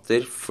til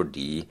debatter,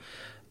 fordi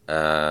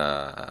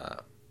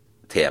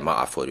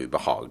temaet for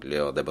ubehagelig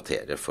å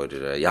debattere for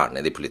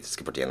gjerne de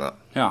politiske partiene.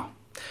 Ja.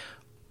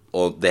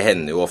 Og det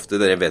hender jo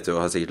ofte, dere vet jo,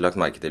 har sikkert lagt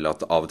merke til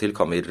at av og til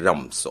kan vi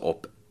ramse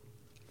opp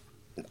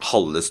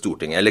halve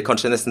Stortinget, eller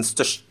kanskje nesten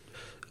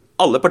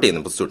alle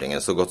partiene på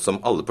Stortinget, så godt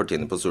som alle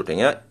partiene på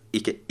Stortinget.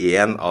 Ikke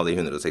én av de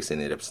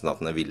 169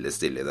 representantene ville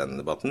stille i denne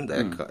debatten.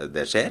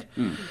 Det skjer.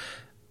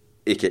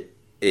 Ikke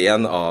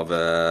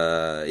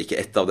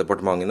ett av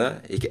departementene,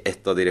 ikke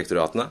ett av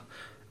direktoratene.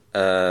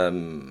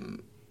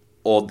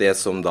 Og det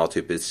som da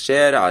typisk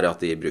skjer, er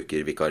at de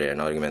bruker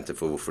vikarierende argumenter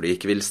for hvorfor de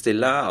ikke vil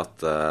stille, at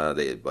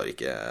de bare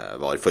ikke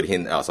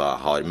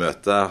har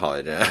møte,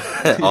 har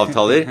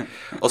avtaler.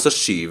 Og så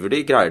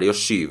greier de å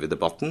skyve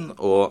debatten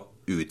og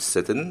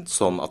utsette den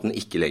sånn at den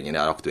ikke lenger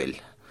er aktuell.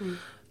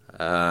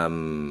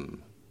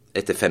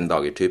 Etter 5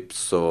 dager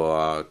så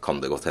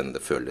kan det godt hende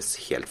det føles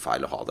helt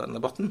feil å ha den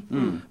debatten.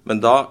 Men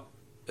da,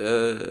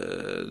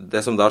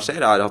 det som da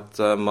skjer, er at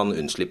man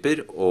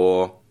unnslipper,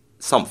 og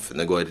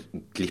samfunnet går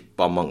glipp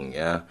av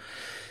mange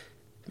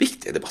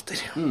viktige debatter,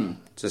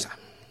 synes jeg.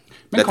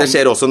 Dette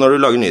skjer også når du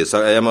lager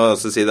nyhetssaker. Jeg må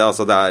også si det,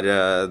 altså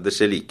det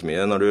skjer like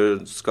mye når du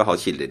skal ha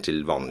kilder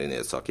til vanlige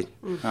nyhetssaker.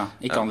 Ja,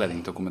 ikke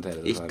anledning til å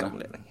kommentere det. Ikke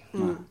anledning.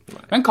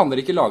 Men kan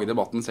dere ikke lage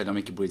debatten selv om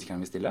ikke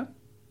politikerne vil stille?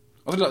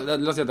 Altså, la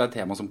oss si at det er et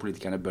tema som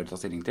politikerne bør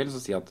ta stilling til, så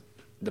si at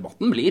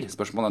debatten blir.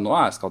 Spørsmålet nå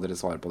skal dere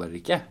svare på det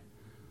eller ikke?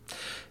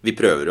 Vi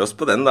prøver oss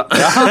på den, da.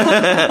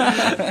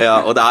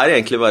 Ja, og det er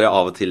egentlig bare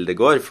av og til det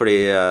går,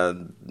 fordi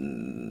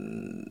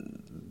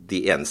de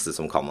eneste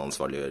som kan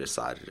ansvarliggjøres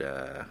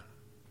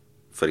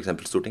for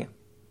eksempel Stortinget.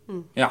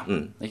 Ja,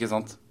 ikke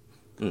sant?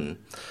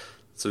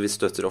 Så vi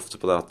støtter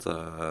ofte på det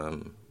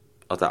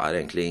at det er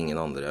egentlig ingen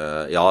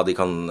andre. Ja, de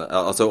kan,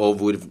 altså, og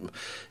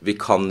vi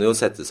kan jo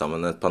sette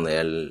sammen et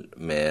panel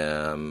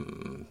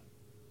med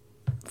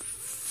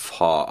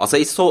altså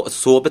i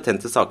så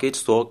betente saker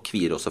så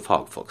kvier også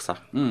fagfolk seg.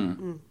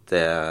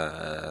 Det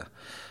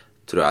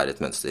tror jeg er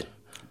et mønster.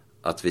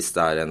 At hvis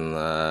det er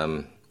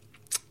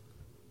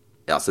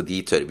så de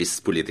tør,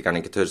 hvis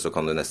politikerne ikke tør, så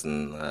kan du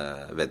nesten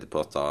vedde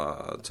på at da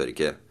tør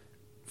ikke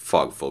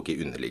fagfolk i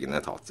underliggende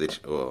etater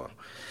og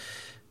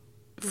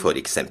for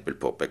eksempel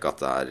påpeke at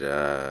det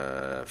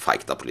er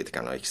feigt av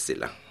politikerne å ikke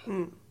stille.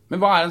 Men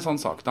hva er en sånn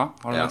sak da?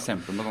 Har du noen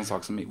eksempler på en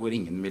sånn sak hvor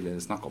ingen ville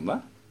snakke om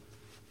det?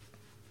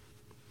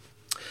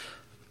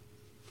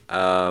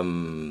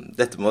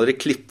 Dette må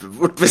dere klippe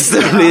bort hvis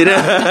det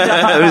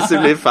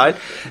blir feil.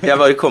 Jeg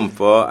bare kom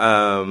på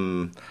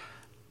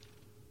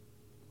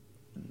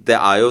det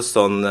er jo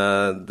sånn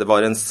det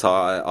var en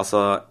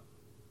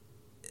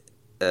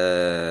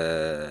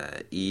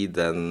i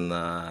den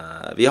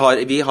vi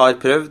har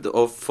prøvd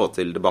å få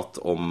til debatt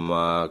om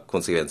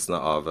konsekvensene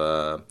av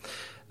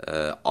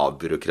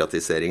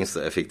avbyråkratiserings-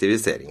 og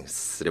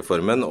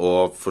effektiviseringsreformen,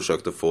 og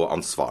forsøkt å få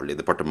ansvarlig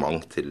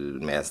departement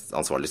med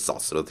ansvarlig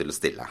statsråd til å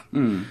stille.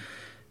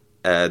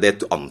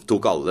 Det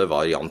antok alle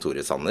var Jan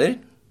Tore Sanner.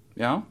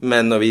 Ja.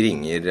 Men når vi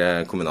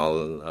ringer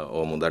Kommunal-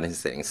 og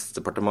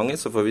moderniseringsdepartementet,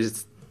 så får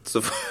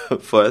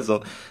jeg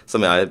sånn,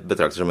 som jeg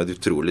betrakter som et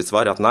utrolig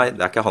svar, at nei,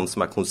 det er ikke han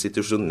som er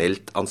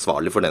konstitusjonelt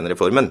ansvarlig for den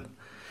reformen.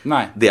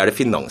 Nei. Det er det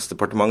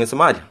Finansdepartementet som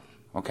er.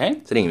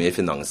 Okay. Så ringer vi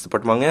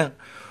Finansdepartementet,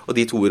 og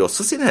de toer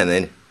også sine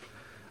hender.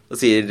 Og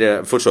sier,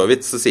 for så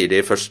vidt så sier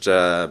de først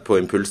på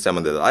impuls, ja,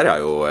 men det der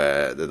er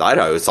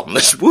jo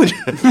Sanners spor.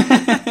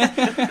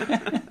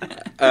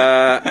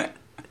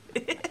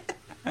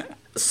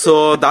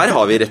 Så der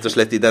har vi rett og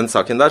slett i den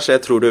saken der, så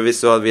jeg tror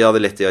hvis vi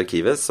hadde lett i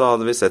arkivet, så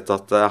hadde vi sett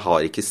at jeg har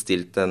ikke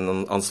stilt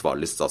en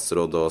ansvarlig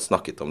statsråd og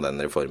snakket om den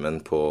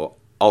reformen på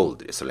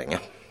aldri så lenge.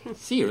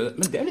 Sier du det?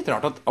 Men det er litt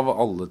rart at av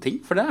alle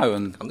ting, for det er jo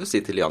en... Kan du si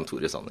til Jan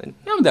Tore Sanner?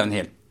 Ja, men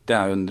det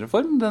er jo en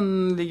reform, den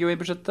ligger jo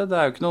i budsjettet, det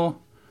er jo ikke noe...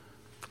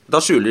 Da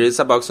skjuler de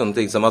seg bak sånne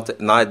ting som at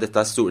nei, dette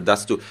er stor.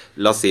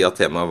 La oss si at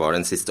temaet var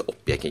den siste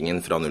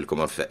oppjekkingen fra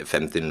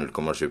 0,5 til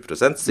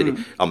 0,7%. Så sier de,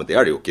 ja, men det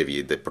er det jo ikke vi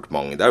i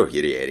departementet, det er jo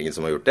ikke regjeringen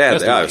som har gjort det.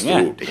 Det er jo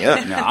Stortinget.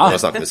 Ja. Vi har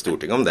snakket med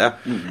Stortinget om det.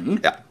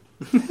 Ja.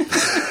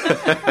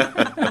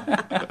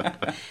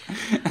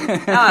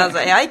 Ja, altså,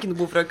 jeg har ikke noe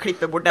behov for å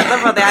klippe bort dette,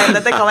 for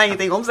dette kan jeg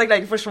ingenting om, så jeg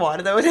klarer ikke å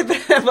forsvare det.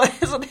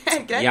 Så det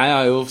er greit. Jeg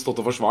har jo stått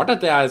og forsvart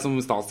dette, jeg som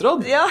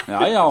statsråd. Ja.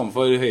 Ja,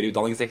 for høyere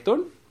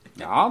utdanningssektoren.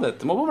 Ja,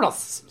 dette må på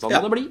plass. Sånn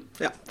må det bli.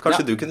 Ja,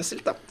 kanskje du kunne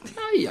stilt da.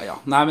 Ja.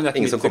 Nei, men det er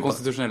ikke mitt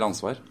konstitusjonelle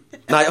ansvar.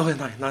 Nei,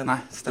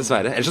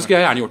 dessverre. Ellers så skulle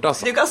jeg gjerne gjort det,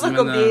 altså. Du kan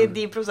snakke om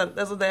de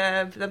prosentene, altså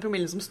den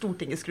promillen som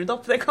Stortinget skrudde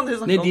opp, det kan du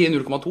snakke om. De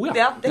 0,2,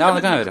 ja. Det kan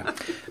jeg gjøre.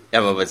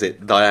 Jeg må bare si,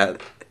 da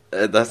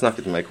jeg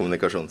snakket med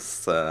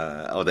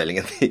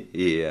kommunikasjonsavdelingen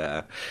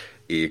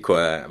i hva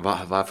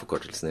er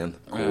forkortelsen igjen?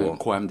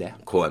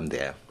 KMD,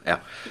 ja.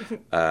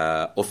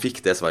 Og fikk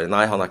det svaret,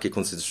 nei, han er ikke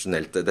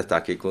konstitusjonelt,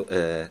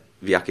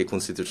 vi er ikke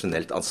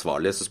konstitusjonelt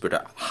ansvarlige, så spurte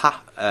jeg,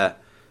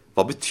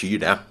 hva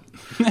betyr det?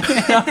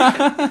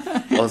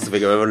 Og så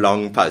fikk jeg en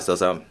lang pause og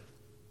sa,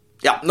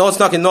 ja, nå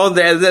skal vi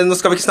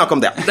ikke snakke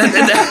om det.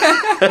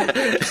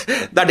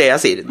 Det er det jeg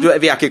sier,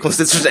 vi er ikke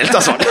konstitusjonelt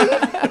ansvarlige.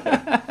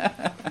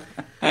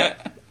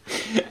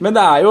 Men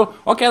det er jo,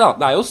 ok da,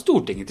 det er jo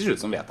Stortinget til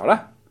slutt som vedtar det.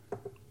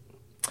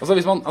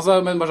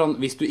 Men bare sånn,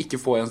 hvis du ikke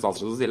får en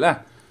statsråd til å stille,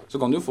 så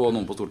kan du jo få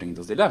noen på Stortinget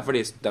til å stille,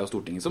 fordi det er jo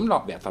Stortinget som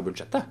vedtar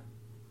budsjettet.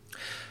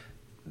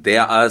 Det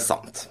er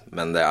sant,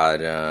 men det er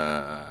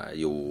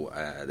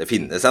det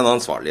finnes en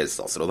ansvarlig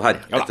statsråd her,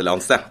 et eller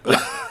annet sted.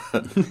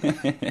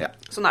 Ja.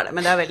 Sånn er det,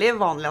 men det er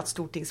veldig vanlig at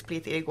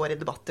stortingspolitikere går i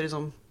debatter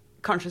som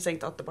kanskje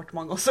tenkte at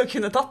departementet også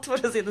kunne tatt, for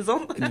å si det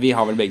sånn. Vi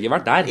har vel begge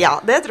vært der? Ja,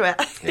 det tror jeg.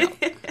 Ja.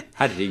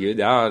 Herregud,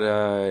 jeg har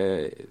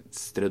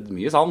strødd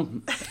mye sand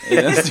i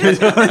den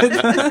studien.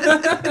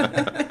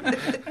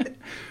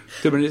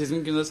 Torbjørn Røe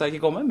Isaksen kunne dessverre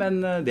ikke komme,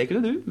 men det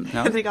kunne du.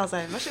 Ja. Henrik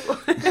Asheim, vær så god.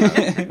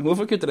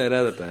 Hvorfor kutter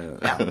dere dette?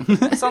 Ja,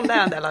 sånn, det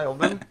er en del av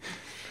jobben.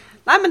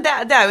 Nei, men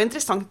det er jo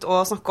interessant å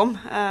snakke om.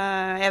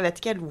 Jeg vet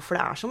ikke helt hvorfor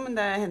det er sånn, men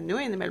det hender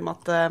jo innimellom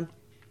at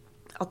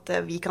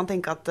vi kan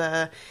tenke at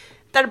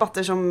det er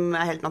debatter som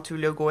er helt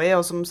naturlig å gå i,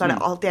 og så er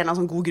det alltid en eller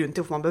annen sånn god grunn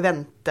til hvorfor man bør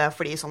vente,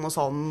 fordi sånn og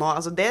sånn. Og,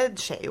 altså, det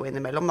skjer jo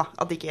innimellom, da.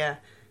 At ikke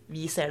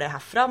vi ser det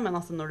herfra, men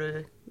at når du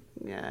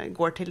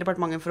går til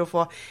departementet for å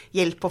få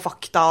hjelp på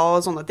fakta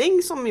og sånne ting,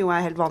 som jo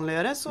er helt vanlig å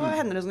gjøre, så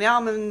hender det sånn, ja,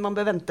 men man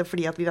bør vente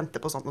fordi at vi venter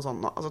på sånn og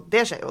sånn. Altså,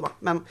 det skjer jo da,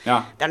 men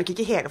det er nok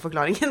ikke hele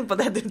forklaringen på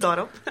det du tar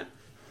opp.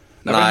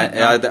 Nei,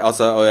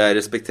 og jeg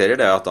respekterer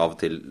det at av og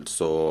til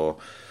så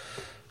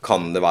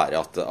kan det være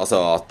at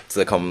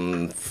det kan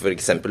for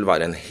eksempel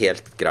være en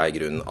helt grei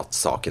grunn at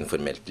saken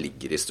formelt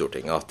ligger i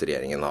Stortinget, at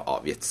regjeringen har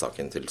avgitt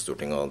saken til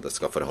Stortinget og det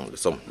skal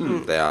forhandles om.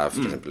 Det er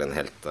for eksempel en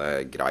helt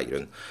grei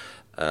grunn.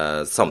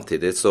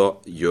 Samtidig så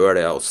gjør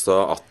det også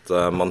at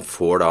man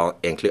får da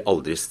egentlig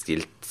aldri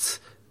stilt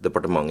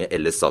departementet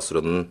eller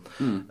statsråden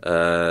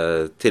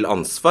til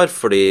ansvar,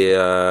 fordi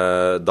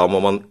da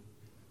må man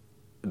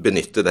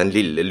benytte den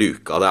lille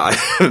luka det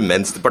er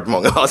mens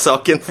departementet har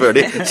saken, før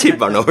de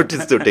kibber den over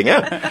til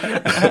Stortinget.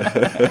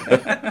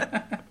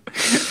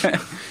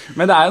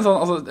 Men det er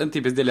en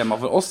typisk dilemma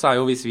for oss er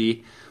jo hvis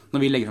når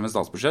vi legger frem et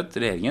statsbudsjett,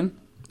 regjeringen,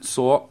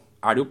 så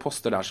er det jo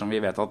poster der som vi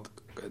vet at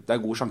det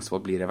er god sjanse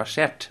for å bli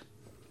reversert.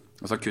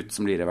 Altså kutt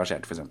som blir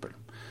reversert, for eksempel.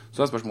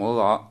 Så er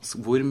spørsmålet da,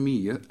 hvor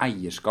mye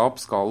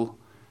eierskap skal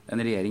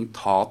en regjering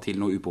ta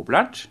til noe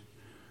upopulært,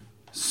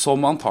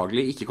 som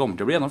antagelig ikke kommer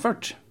til å bli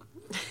gjennomført?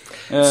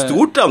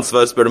 Stort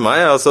ansvar, spør du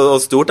meg,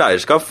 og stort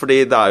eierskap,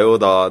 fordi det er jo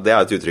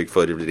et uttrykk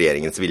for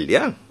regjeringens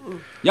vilje.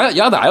 Ja,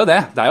 det er jo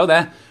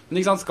det. Men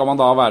ikke sant, skal man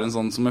da være en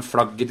sånn som med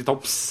flagget til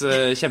topps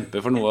kjempe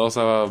for noe, og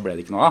så ble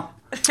det ikke noe av?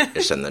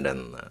 Jeg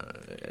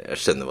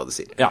skjønner hva du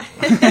sier. Ja.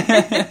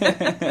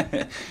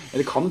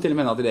 Eller kan det til og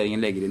med at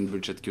regjeringen legger inn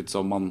budsjettkutt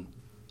som man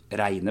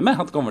regner med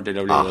at det kommer til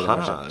å bli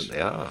reversert?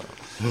 Ja.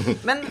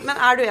 Men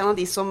er du en av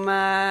de som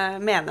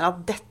mener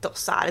at dette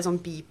også er et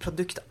sånn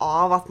biprodukt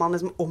av at man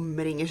liksom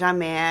omringer seg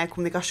med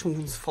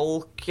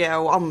kommunikasjonsfolk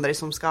og andre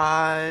som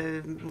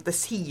skal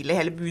sile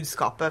hele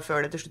budskapet før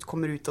det til slutt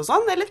kommer ut og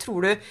sånn? Eller tror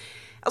du,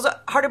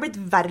 har det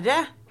blitt verre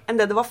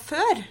enn det var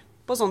før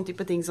på sånne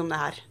type ting som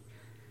det her?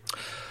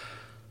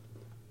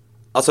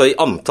 I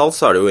antall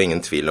så er det jo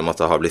ingen tvil om at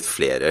det har blitt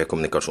flere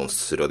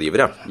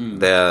kommunikasjonsrådgivere.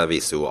 Det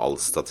viser jo all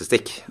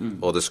statistikk.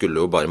 Og det skulle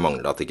jo bare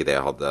mangle at ikke det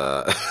hadde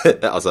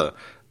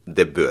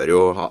det bør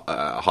jo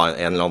ha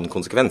en eller annen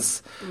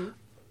konsekvens.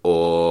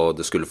 Og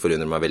det skulle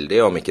forundre meg veldig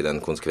om ikke den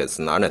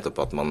konsekvensen er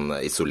nettopp at man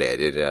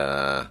isolerer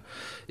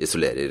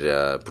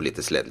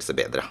politisk ledelse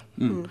bedre.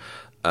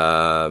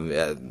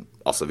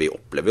 Vi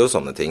opplever jo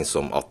sånne ting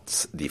som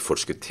at de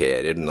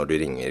forskutterer når du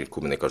ringer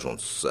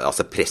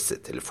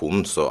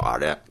pressetelefonen, så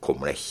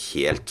kommer det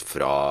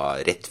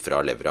rett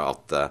fra levra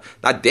at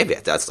nei, det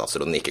vet jeg at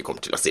statsråden ikke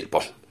kommer til å stille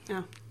på. Ja,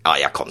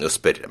 jeg kan jo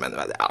spørre, men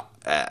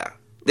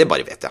det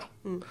bare vet jeg.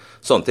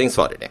 Sånne ting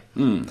svarer de.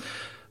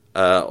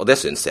 Og det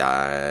synes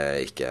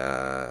jeg ikke...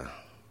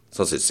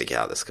 Sånn synes ikke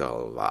jeg det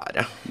skal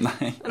være.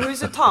 Nei. Men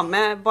hvis du tar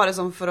med, bare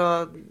sånn for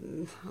å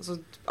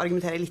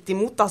argumentere litt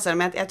imot, da, selv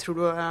om jeg tror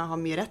du har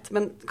mye rett,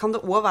 men kan det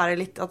også være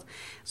litt at...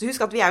 Så husk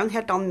at vi er jo en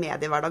helt annen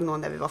mediehverdag nå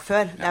enn det vi var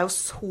før. Det er jo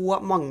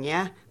så mange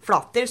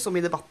flater, så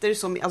mye debatter,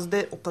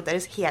 det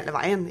oppdateres hele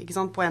veien, ikke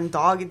sant? På en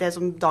dag. Det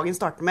som dagen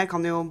starter med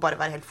kan jo bare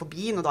være helt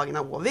forbi når dagen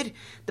er over.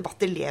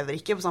 Debatter lever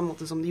ikke på samme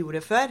måte som de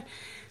gjorde før.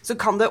 Så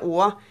kan det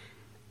også...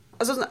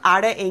 er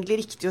det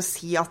egentlig riktig å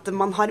si at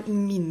man har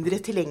mindre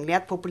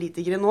tilgjengelighet på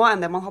politikere nå enn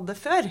det man hadde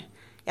før?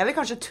 Jeg vil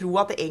kanskje tro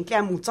at det egentlig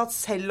er motsatt,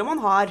 selv om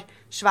man har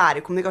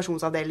svære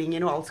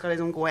kommunikasjonsavdelinger og alt skal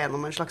liksom gå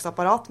gjennom en slags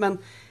apparat,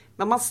 men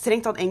man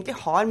strengt tatt egentlig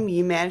har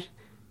mye mer,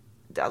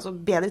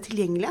 bedre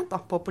tilgjengelighet da,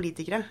 på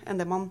politikere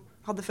enn det man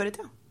hadde før i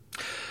tida.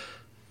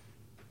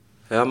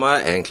 Ja, men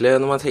egentlig,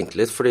 når man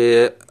tenker litt,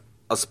 fordi...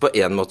 på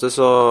en måte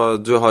så,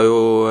 du har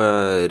jo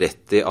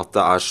rett i at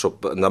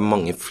det er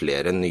mange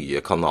flere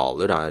nye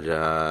kanaler der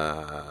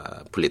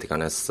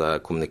politikernes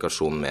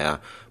kommunikasjon med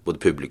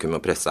både publikum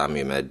og presse er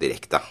mye mer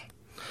direkte.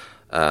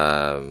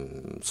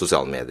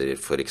 Sosiale medier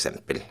for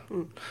eksempel.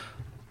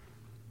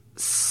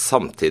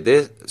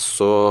 Samtidig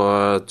så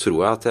tror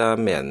jeg at jeg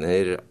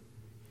mener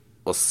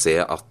å se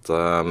at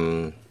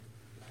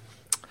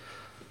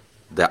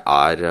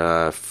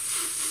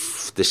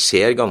det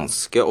skjer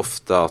ganske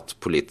ofte at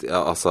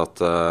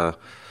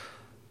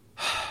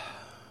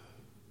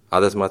Ja,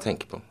 det må jeg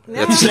tenke på.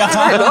 Ja,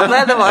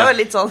 det var jo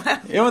litt sånn.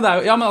 Ja, men,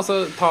 men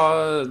altså,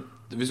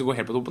 hvis du går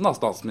helt på toppen da,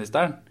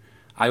 statsministeren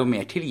jo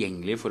mer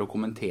tilgjengelig for å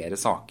kommentere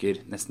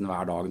saker nesten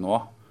hver dag nå,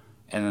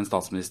 enn en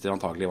statsminister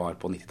antagelig var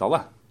på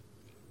 90-tallet.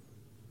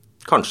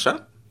 Kanskje.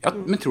 Ja,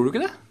 men tror du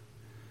ikke det?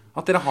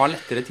 At dere har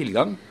lettere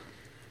tilgang?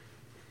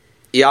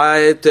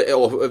 Jeg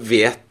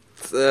vet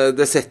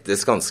det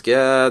settes ganske...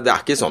 Det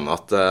ikke sånn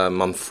at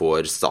man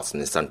får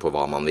statsministeren på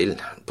hva man vil,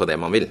 på det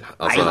man vil.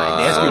 Altså, nei,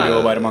 det skulle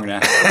jo bare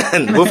mangle.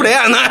 Hvorfor det?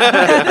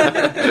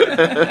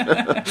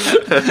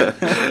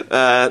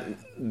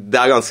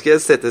 Det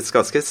settes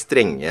ganske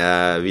strenge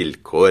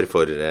vilkår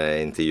for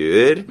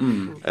intervjuer,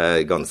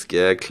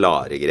 ganske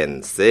klare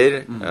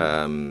grenser,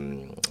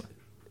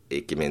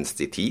 ikke minst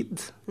i tid,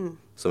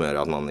 som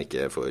gjør at man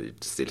ikke får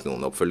stilt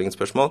noen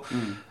oppfølgingsspørsmål.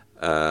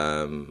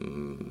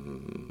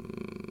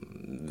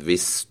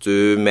 Hvis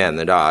du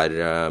mener det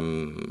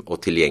å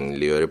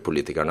tilgjengeliggjøre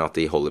politikerne at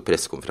de holder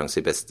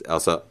pressekonferanse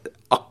altså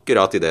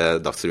akkurat i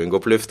det Dagsrevyen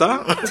går på lufta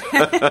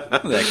det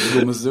ikke det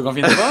dummeste du kan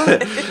finne på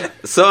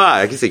så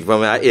jeg ikke sikker på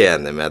om jeg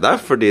enig med deg,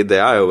 fordi det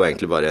jo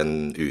egentlig bare en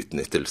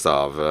utnyttelse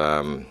av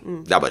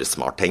det bare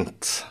smart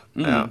tenkt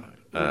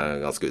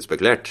ganske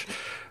utspekulert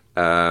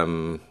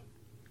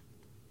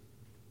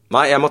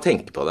nei, jeg må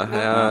tenke på det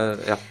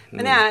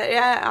Men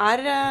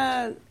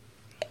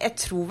jeg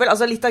tror vel,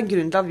 altså litt av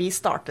grunnen til at vi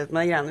startet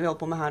med greiene vi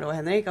holdt på med her også,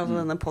 Henrik, altså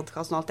denne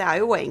podcasten og alt,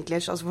 det jo egentlig,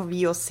 altså for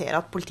vi også ser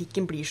at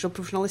politikken blir så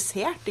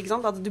profesjonalisert, ikke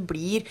sant? At du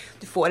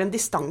får en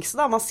distanse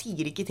da, man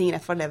sier ikke ting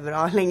rett fra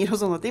levra lenger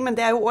og sånne ting, men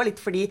det jo også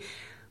litt fordi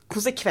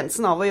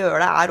konsekvensen av å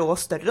gjøre det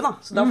også større da,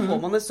 så da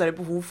får man et større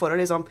behov for å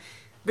liksom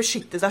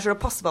beskytte seg selv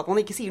og passe på at man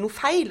ikke sier noe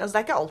feil. Altså,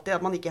 det ikke alltid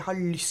at man ikke har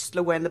lyst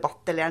til å gå i en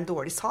debatt eller en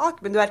dårlig sak,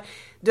 men du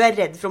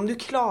redd for om du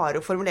klarer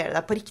å formulere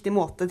deg på riktig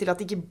måte til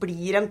at det ikke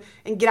blir en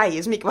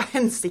greie som ikke var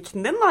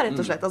hensikten din, da, rett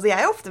og slett. Altså,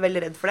 jeg ofte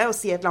veldig redd for det, å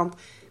si et eller annet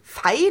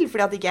feil,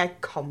 fordi at ikke jeg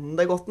kan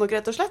det godt nok,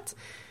 rett og slett.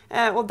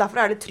 Og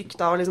derfor det trygt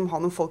da å liksom ha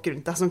noen folk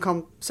rundt deg som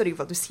kan sørge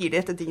for at du sier de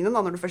rette tingene da,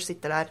 når du først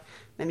sitter der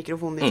med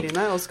mikrofonen i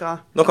trynet og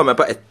skal... Nå kommer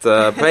jeg på ett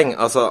poeng.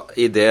 Altså,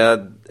 i det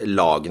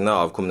lagene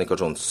av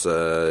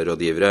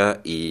kommunikasjonsrådgivere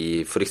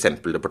i for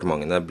eksempel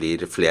departementene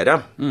blir flere,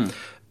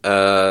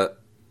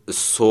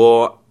 så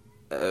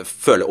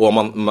føler, og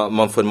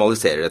man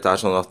formaliserer dette her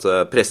sånn at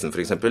pressen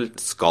for eksempel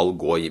skal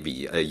gå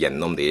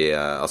gjennom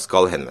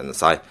skal henvende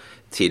seg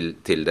til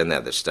det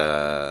nederste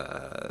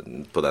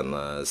på den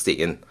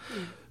stigen.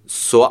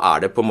 Så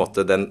det på en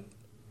måte den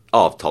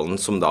avtalen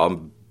som da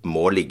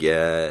må ligge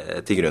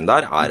til grunn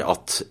der,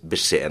 at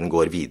beskjeden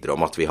går videre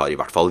om at vi har i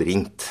hvert fall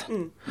ringt.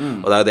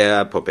 Og det det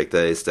jeg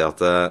påpekte i sted,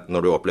 at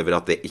når du opplever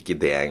at det ikke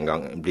det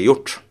engang blir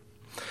gjort,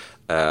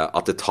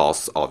 at det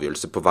tas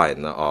avgjørelser på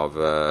vegne av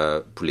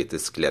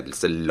politisk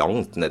ledelse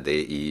langt nede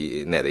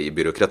i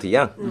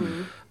byråkratiet,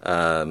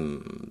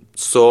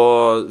 så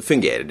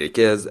fungerer det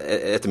ikke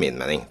etter min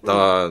mening.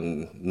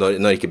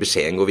 Når ikke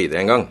beskjeden går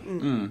videre en gang.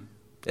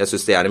 Jeg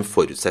synes det en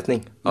forutsetning.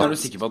 Er du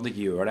sikker på at du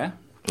ikke gjør det?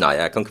 Nei,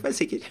 jeg kan ikke være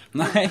sikker.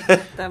 Nei.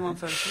 Det man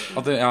føler seg.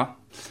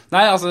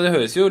 Nei, altså det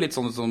høres jo litt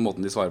sånn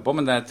måten de svarer på,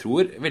 men jeg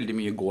tror veldig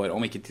mye går,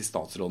 om ikke til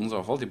statsråden, så i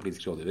hvert fall til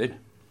politisk rådgiver.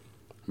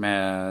 Med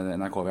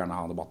NRK vil gjerne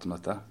ha en debatt om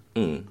dette.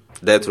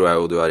 Det tror jeg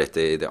jo du har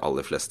rett i de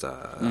aller fleste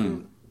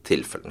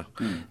tilfellene.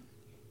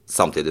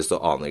 Samtidig så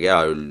aner jeg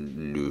har jo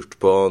lurt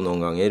på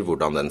noen ganger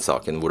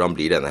hvordan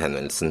blir denne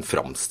henvendelsen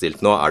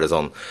framstilt nå? Det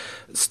sånn,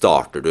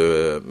 starter du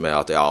med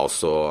at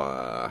så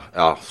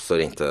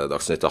ringte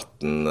Dagsnytt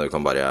 18, du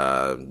kan bare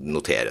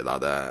notere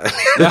deg det.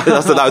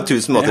 Altså det jo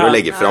 1000 måter å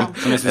legge fram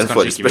en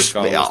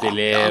forespørsel.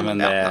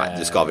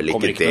 Du skal vel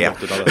ikke det.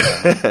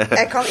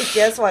 Jeg kan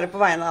ikke svare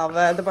på vegne av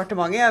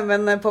departementet,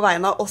 men på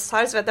vegne av oss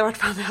her, så vet jeg i hvert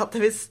fall at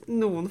hvis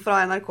noen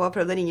fra NRK har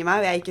prøvd å ringe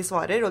meg, og jeg ikke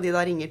svarer, og de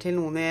da ringer til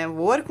noen i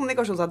vår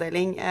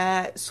kommunikasjonsavdeling,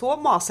 så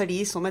maser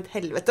de som et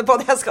helvete på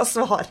at jeg skal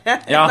svare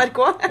NRK.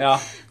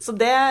 Så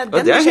den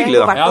hyggelig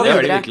da. Ja, det er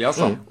veldig hyggelig, altså.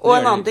 Og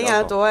en annen ting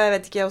at jeg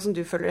vet ikke hvordan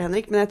du føler det,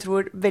 Henrik, men jeg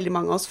tror veldig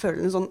mange av oss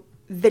føler en sånn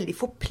veldig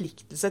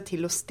forpliktelse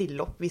til å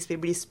stille opp hvis vi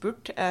blir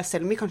spurt,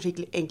 selv om vi kanskje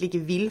egentlig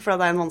ikke vil, for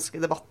det en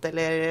vanskelig debatt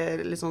eller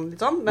litt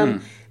sånn.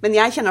 Men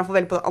jeg kjenner i hvert fall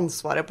veldig på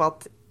ansvaret på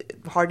at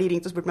har de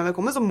ringt og spurt meg om jeg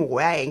kommer, så må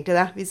jeg egentlig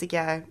det, hvis ikke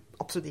jeg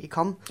absolutt ikke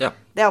kan. Det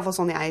i hvert fall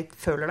sånn jeg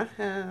føler det.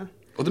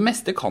 Og det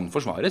meste kan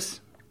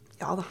forsvares.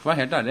 Ja da. For å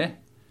være helt ærlig.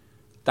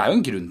 Det jo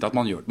en grunn til at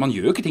man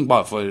gjør jo ikke ting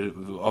bare for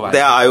å være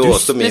det jo dust,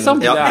 også min,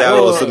 liksom. det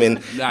jo også min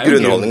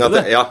grunnholdning at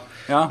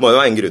må jo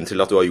være en grunn til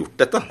at du har gjort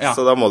dette,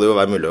 så da må det jo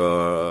være mulig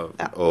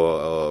å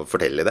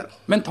fortelle det.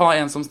 Men ta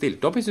en som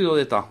stilte opp i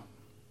studioet ditt da,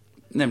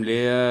 nemlig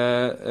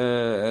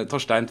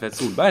Torstein Tvedt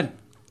Solberg,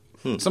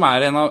 som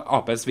en av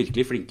APs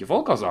virkelig flinke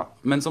folk, altså.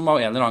 Men som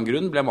av en eller annen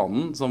grunn ble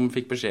mannen som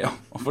fikk beskjed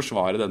om å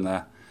forsvare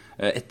denne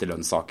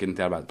etterlønnssaken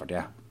til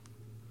Arbeiderpartiet.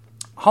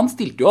 Han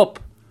stilte jo opp,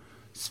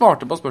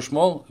 svarte på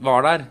spørsmål,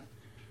 var der,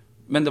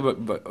 men det var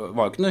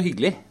jo ikke noe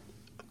hyggelig.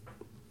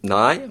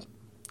 Nei,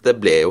 det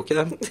ble jo ikke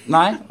det.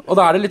 Nei, og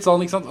da det litt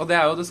sånn, ikke sant? Og det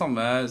jo det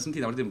samme som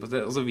Tina var litt inne på.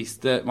 Altså hvis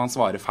man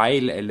svarer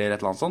feil eller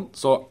et eller annet sånt,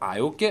 så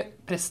jo ikke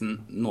pressen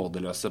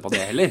nådeløse på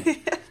det heller.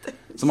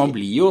 Så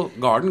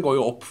garden går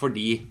jo opp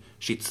fordi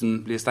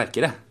skytsen blir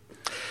sterkere.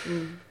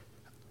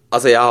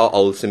 Altså, jeg har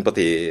all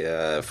sympati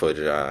for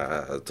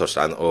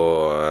Torstein,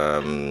 og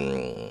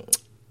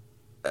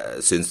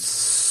synes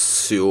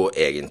jo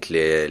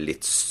egentlig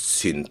litt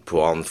synd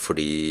på han,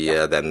 fordi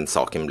den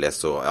saken ble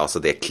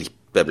det klippet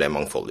ble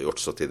mangfoldiggjort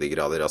så til de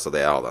grader, altså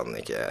det hadde han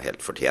ikke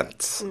helt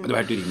fortjent. Men det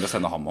var helt urimelig å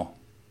sende ham også.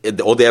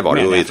 Og det var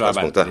det jo i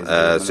utgangspunktet,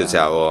 synes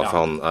jeg, og for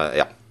han,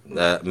 ja.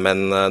 Men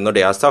når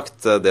det er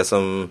sagt, det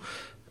som,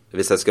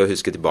 hvis jeg skal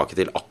huske tilbake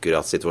til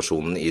akkurat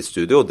situasjonen i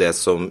studio, det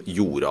som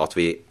gjorde at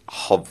vi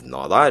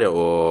havna der,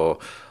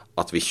 og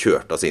at vi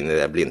kjørte oss inn i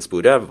det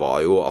blindsporet,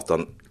 var jo at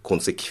han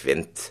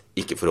konsekvent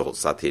ikke forholdt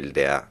seg til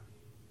det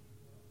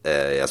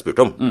jeg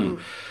spurte om.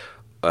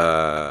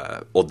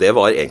 Og det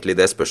var egentlig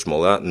det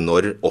spørsmålet,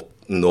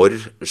 når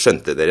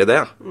skjønte dere det?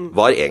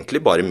 Var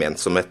egentlig bare ment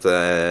som et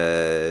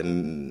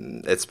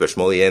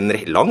spørsmål i en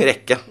lang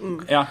rekke.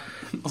 Ja,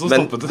 og så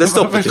stoppet det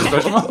stoppet jo.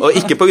 Og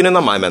ikke på grunn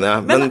av meg, mener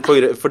jeg, men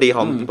fordi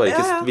han bare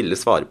ikke ville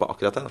svare på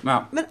akkurat det. Ja.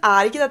 Men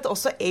er ikke dette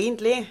også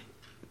egentlig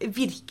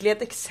virkelig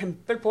et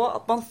eksempel på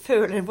at man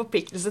føler en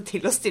forpliktelse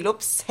til å stille opp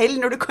selv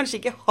når du kanskje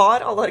ikke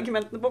har alle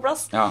argumentene på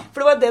plass? Ja.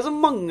 For det var det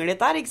som manglet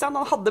der, ikke sant?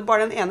 Han hadde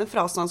bare den ene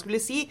frasen han skulle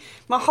si,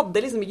 men han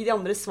hadde liksom ikke de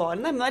andre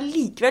svarene, men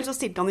likevel så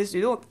stilte han i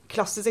studio et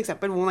klassisk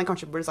eksempel hvor man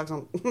kanskje burde sagt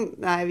sånn,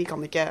 nei, vi kan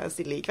ikke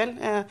stille i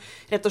kveld,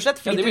 rett og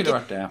slett. Ja, det ville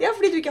vært det. Ja,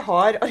 fordi du ikke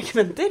har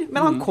argumenter,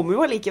 men han kommer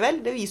jo allikevel.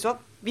 Det viser jo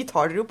at vi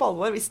tar dere jo på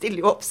alvor, vi stiller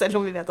jo opp, selv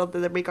om vi vet at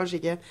det blir kanskje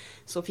ikke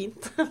så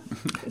fint.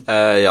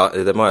 Ja,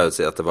 det må jeg jo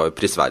si at det var jo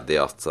prisverdig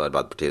at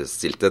Arbeiderpartiet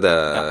stilte det.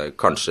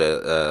 Kanskje,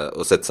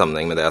 å sette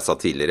sammenheng med det jeg sa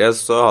tidligere,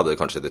 så hadde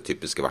kanskje det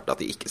typiske vært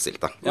at de ikke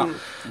stilte. Ja.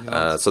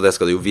 Så det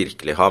skal de jo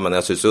virkelig ha, men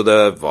jeg synes jo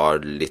det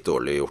var litt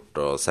dårlig gjort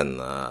å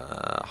sende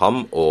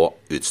ham og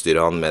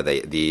utstyre han med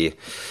de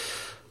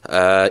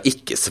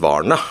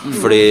ikke-svarene,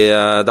 fordi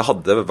det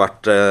hadde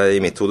vært, i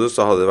mitt hode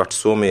så hadde det vært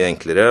så mye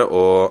enklere,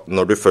 og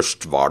når du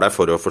først var der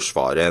for å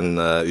forsvare en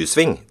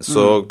U-sving,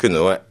 så kunne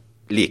du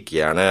like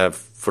gjerne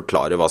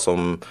forklare hva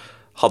som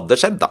hadde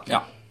skjedd da. Ja.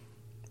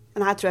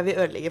 Men her tror jeg vi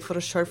ødelegger for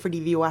oss selv,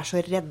 fordi vi jo er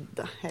så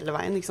redde hele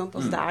veien, ikke sant?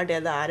 Altså,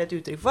 det er et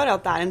uttrykk for,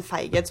 at det er en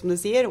feighet, som du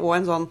sier, og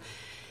en sånn,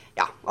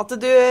 ja, at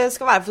du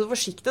skal være for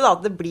forsiktig da,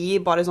 at det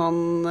blir bare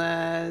sånn,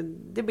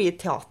 det blir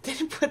teater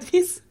på et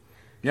vis.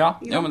 Ja,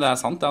 men det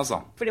er sant det, altså.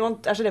 Fordi man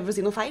er så redd for å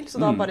si noe feil,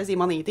 så da bare sier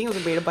man ingenting, og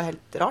så blir det bare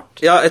helt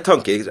rart. Ja,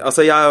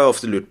 altså jeg har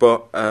ofte lurt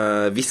på,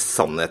 hvis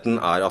sannheten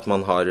er at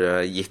man har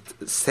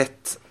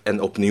sett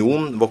en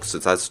opinion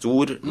vokset seg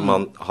stor,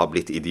 man har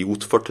blitt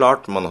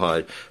idiotforklart, man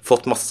har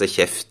fått masse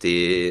kjeft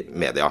i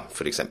media,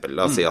 for eksempel.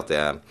 La oss si at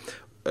det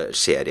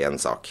skjer i en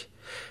sak.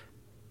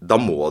 Da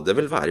må det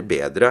vel være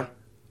bedre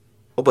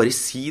å bare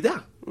si det.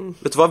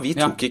 Vet du hva, vi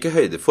tok ikke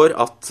høyde for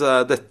at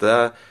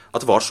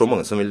det var så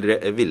mange som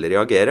ville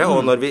reagere, og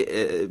nå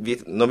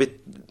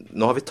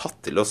har vi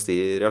tatt til oss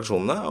de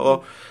reaksjonene,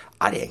 og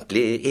er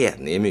egentlig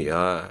enige i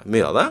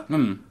mye av det.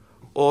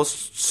 Og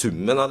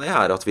summen av det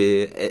er at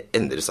vi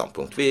endrer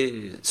standpunkt,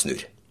 vi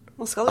snur.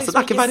 Altså, det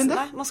er ikke verre enn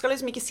det. Man skal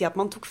liksom ikke si at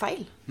man tok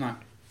feil. Nei.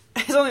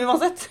 Sånn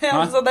uansett.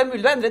 Altså, det er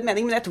mulig å endre et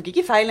mening, men jeg tok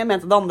ikke feil, jeg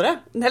mente det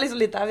andre. Det er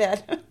liksom litt der vi er.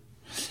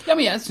 Ja,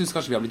 men jeg synes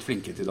kanskje vi har blitt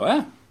flinkere til det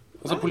også,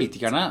 Altså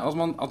politikerne,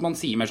 at man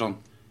sier mer sånn,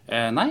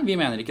 nei, vi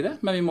mener ikke det,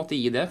 men vi måtte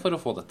gi det for å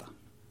få dette.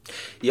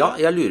 Ja,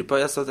 jeg lurer på,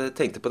 jeg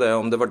tenkte på det,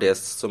 om det var det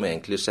som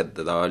egentlig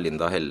skjedde da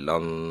Linda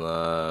Helleland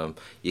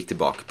gikk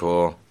tilbake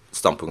på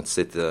standpunktet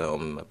sitt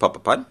om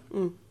pappaperm.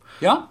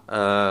 Ja.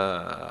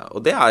 Og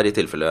det er i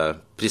tilfelle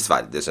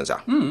prisverdig, synes jeg.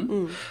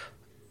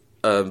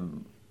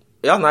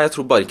 Ja, nei, jeg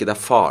tror bare ikke det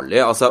er farlig.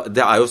 Altså,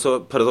 det er jo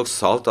så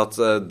paradoksalt at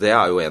det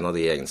er jo en av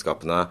de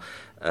egenskapene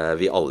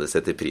vi alle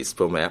setter pris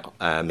på med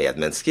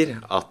medmennesker,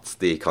 at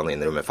de kan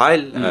innrømme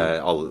feil.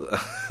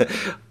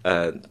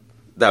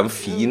 Det er en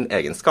fin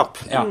egenskap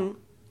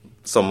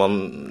som man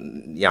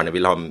gjerne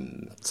vil ha,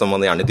 som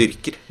man gjerne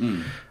dyrker.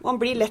 Man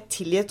blir lett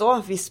tilgitt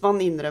også, hvis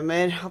man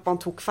innrømmer at man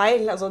tok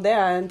feil. Altså, det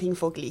er en ting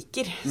folk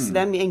liker. Så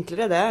det er mye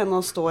enklere det enn å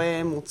stå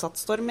i motsatt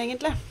storm,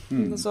 egentlig.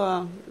 Så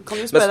kan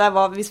du spørre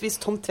deg, hvis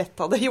Tom Tvedt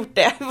hadde gjort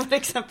det, for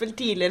eksempel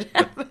tidligere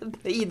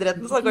i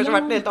idretten, så hadde det kanskje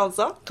vært en helt annen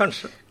sak.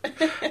 Kanskje.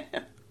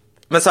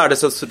 Men så er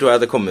det så tror jeg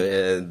det kommer,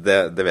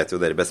 det vet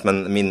jo dere best,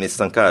 men min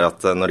mistanke er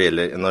at når det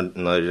gjelder,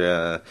 når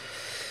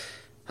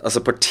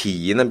altså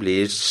partiene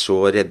blir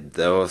så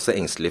redde og så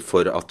engstelige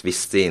for at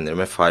hvis de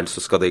innrømmer feil, så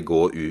skal det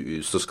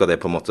så skal det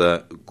på en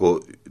måte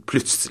gå,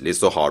 plutselig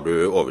så har du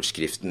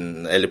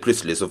overskriften, eller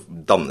plutselig så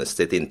dannes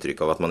det et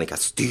inntrykk av at man ikke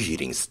er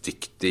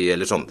styringsdyktig,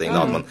 eller sånne ting,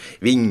 da, at man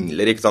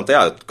vingler, ikke sant? Det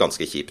er jo et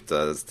ganske kjipt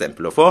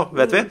stempel å få,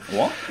 vet vi.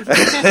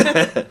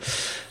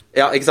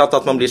 Ja, ikke sant,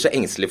 at man blir så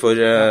engstelig for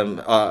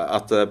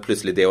at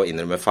plutselig det å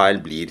innrømme feil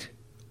blir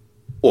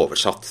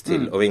oversatt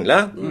til å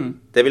vingle.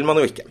 Det vil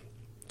man jo ikke.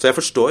 Så jeg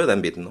forstår jo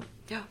den biten nå.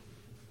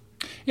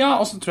 Ja,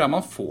 og så tror jeg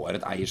man får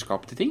et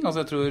eierskap til ting.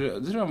 Altså, det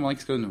tror jeg man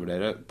ikke skal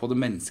undervurdere på det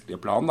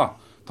menneskelige plan, da.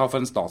 Ta for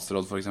en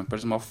statsråd, for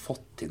eksempel, som har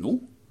fått til noe.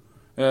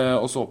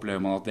 Og så opplever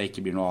man at det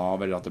ikke blir noe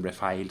av, eller at det ble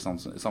feil,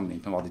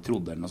 sammenlignet med hva de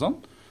trodde, eller noe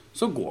sånt.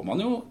 Så går man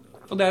jo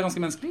og det er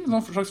ganske menneskelig.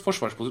 Noen slags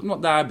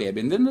forsvarsposisjon. Det er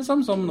babyen din, liksom,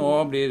 som nå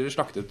blir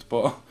slaktet på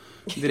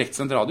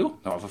direktsendt radio.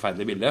 Det var et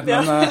forferdelig bilde,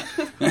 men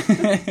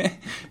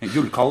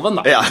gullkalven,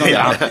 da.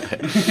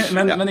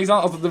 Men ikke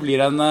sant, altså det blir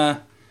en...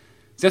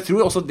 Så jeg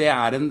tror også det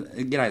er en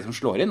greie som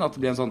slår inn, at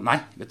det blir en sånn, nei,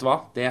 vet du hva,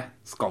 det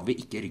skal vi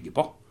ikke rygge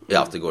på.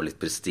 Ja, at det går litt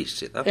prestige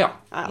i det. Ja,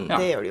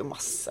 det gjør det jo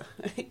masse.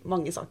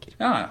 Mange saker.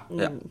 Ja, og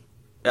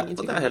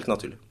det er helt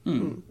naturlig.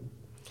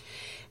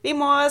 Vi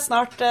må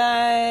snart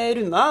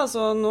runde av,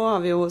 så nå har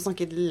vi jo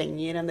snakket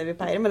lenger enn det vi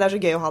pleier, men det er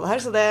så gøy å ha det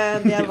her, så det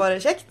er bare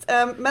kjekt.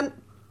 Men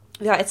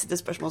vi har et siste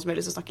spørsmål som jeg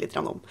har lyst til å snakke litt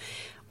om.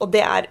 Og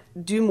det er,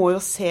 du må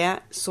jo se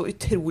så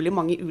utrolig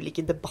mange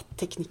ulike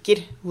debatteknikker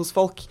hos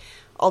folk.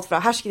 Alt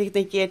fra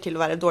hersketeknikker til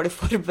å være dårlig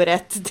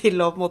forberedt,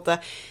 til å på en måte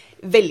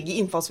velge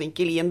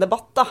innfallsvinkel i en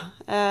debatt, da.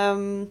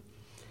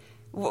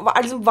 Hva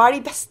er de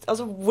beste,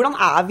 altså hvordan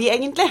er vi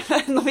egentlig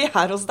når vi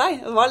er hos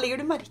deg? Hva legger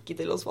du merke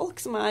til hos folk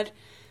som er,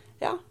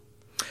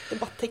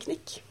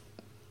 debatteknikk?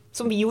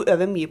 Som vi jo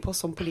øver mye på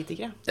som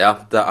politikere. Ja,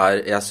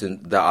 jeg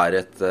synes det er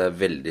et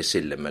veldig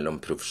skille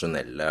mellom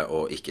profesjonelle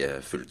og ikke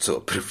fullt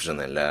så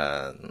profesjonelle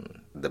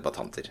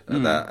debattanter.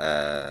 Det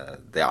er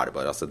det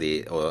bare, altså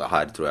og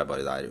her tror jeg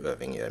bare det er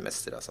øving gjør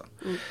mester, altså.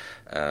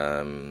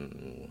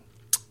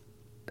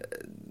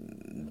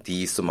 De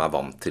som er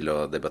vant til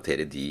å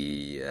debattere,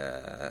 de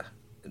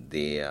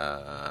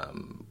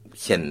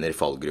kjenner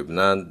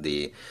fallgrubbene,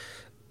 de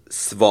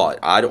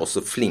er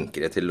også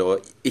flinkere til å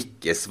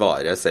ikke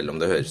svare, selv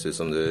om det høres ut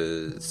som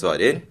du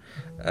svarer.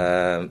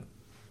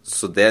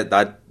 Så jeg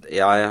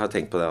har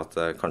tenkt på det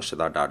at kanskje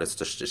det er der det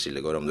største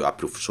skillet går, om du er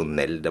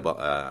profesjonell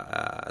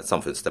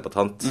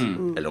samfunnsdebattant,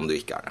 eller om du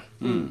ikke er det.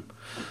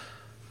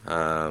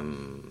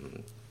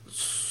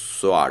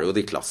 Så er det jo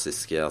de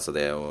klassiske, altså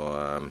det å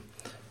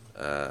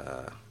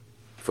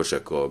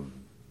forsøke å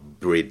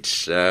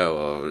bridge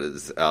og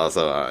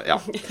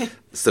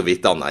så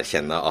vidt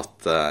anerkjenne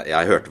at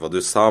jeg hørte hva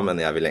du sa, men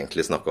jeg vil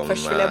egentlig snakke om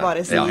først vil jeg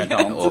bare si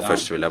og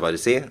først vil jeg bare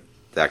si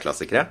det er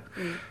klassikere.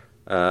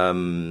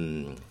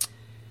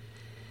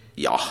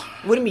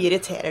 Hvor mye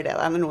irriterer det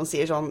deg når noen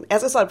sier sånn, jeg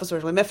skal svare på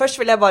spørsmålet, men først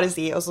vil jeg bare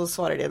si, og så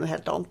svarer de noe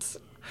helt annet?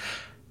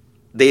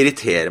 Det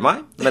irriterer meg,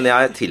 men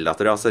jeg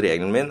tillater det, altså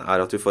regelen min er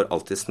at du får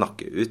alltid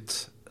snakke ut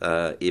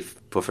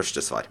på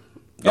første svar.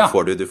 Da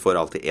får du får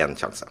alltid en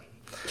sjanse.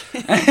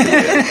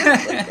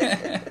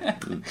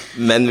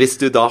 Men hvis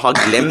du da har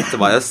glemt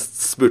hva jeg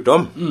spurte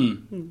om,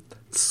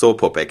 så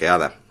påpeker jeg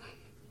det.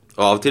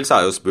 Og av og til så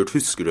har jeg jo spurt,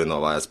 husker du nå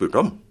hva jeg spurte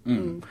om?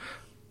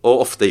 Og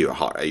ofte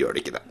gjør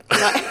det ikke det.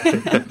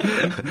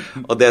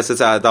 Og det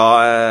synes jeg da,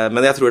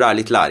 men jeg tror det er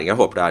litt læring, jeg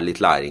håper det er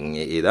litt læring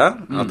i det,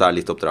 at det er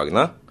litt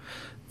oppdragende.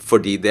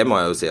 Fordi det må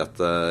jeg jo si at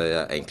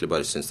jeg egentlig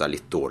bare synes det er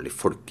litt dårlig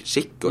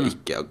folkeskikk å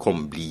ikke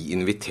bli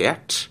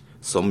invitert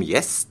som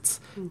gjest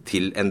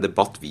til en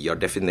debatt vi har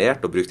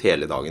definert og brukt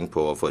hele dagen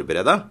på å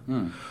forberede,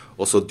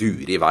 og så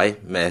dure i vei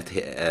med et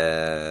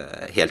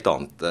helt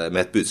annet,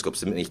 med et budskap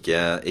som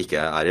ikke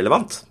er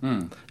relevant.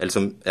 Eller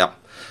som,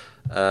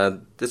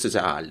 det synes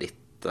jeg er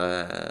litt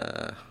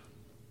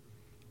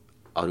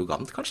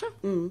arrogant, kanskje.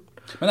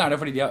 Men er det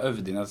fordi de har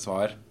øvd inn et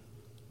svar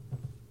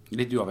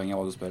litt uavhengig av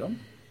hva du spør om,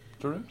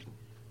 tror du?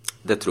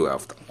 Det tror jeg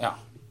ofte. Ja.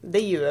 Det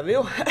gjør vi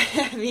jo.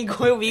 Vi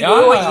går jo i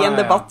en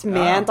debatt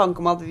med en tanke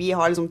om at vi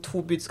har liksom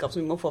 2 budskap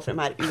som vi må få frem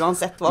her,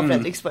 uansett hva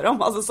Fredrik spør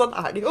om. Altså, sånn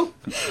er det jo.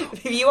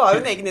 Vi har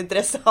jo en egen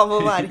interesse av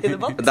å være i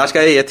debatt. Der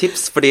skal jeg gi et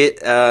tips, fordi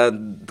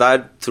der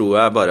tror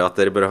jeg bare at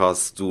dere bør ha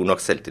stor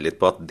nok selvtillit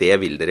på at det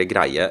vil dere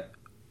greie,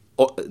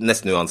 og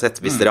nesten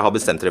uansett. Hvis dere har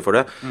bestemt dere for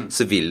det,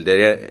 så vil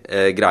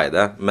dere greie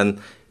det. Men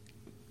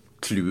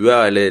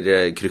clouet,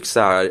 eller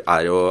krukset,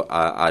 er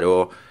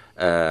å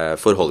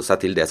forholde seg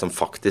til det som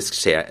faktisk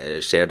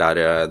skjer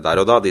der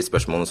og da, de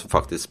spørsmålene som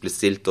faktisk blir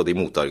stilt, og de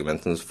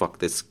motargumentene som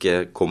faktisk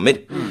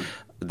kommer.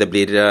 Det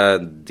blir,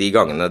 de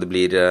gangene det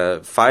blir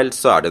feil,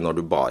 så er det når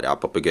du bare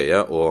er papegøye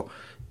og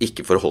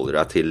ikke forholder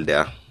deg til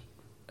det,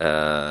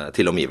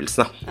 til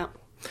omgivelsene. Ja.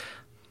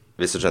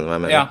 Hvis du skjønner hva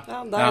jeg mener. Ja,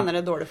 da ender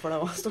det dårlig for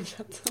deg også, stort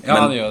sett.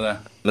 Ja, det gjør det.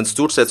 Men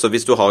stort sett, så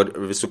hvis du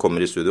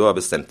kommer i studio og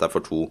har bestemt deg for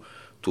to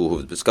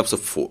hovedbudskap,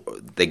 så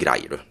det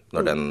greier du.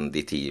 Når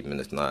de 10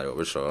 minuttene er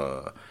over, så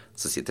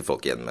sitter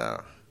folk igjen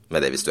med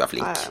det hvis du er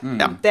flink.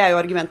 Ja. Det er jo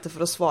argumentet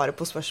for å svare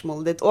på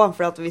spørsmålet ditt også,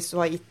 for at hvis du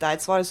har gitt deg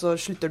et svar, så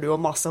slutter du å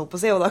mase opp og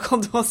si, og da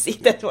kan du også si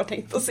det du har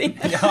tenkt å si.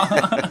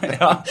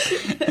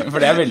 For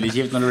det er veldig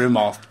kjipt når du blir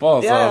mast på,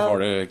 og så får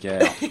du ikke...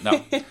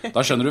 Da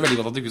skjønner du veldig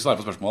godt at du ikke svarer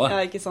på spørsmålet. Ja,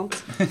 ikke sant.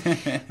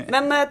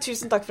 Men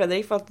tusen takk,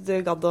 Fredrik, for at du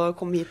gadd å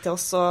komme hit til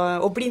oss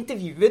og bli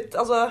intervjuet,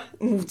 altså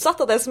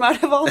motsatt av det som er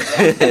det vanlige.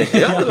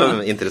 Ja, det var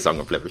en interessant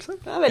opplevelse.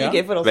 Ja, veldig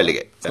gøy for oss. Veldig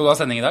gøy. Skal du ha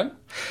sending i dag?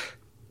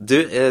 Du,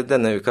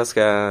 denne uka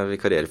skal jeg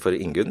vikarere for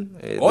Ingunn.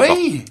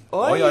 Oi!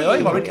 Hva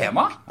blir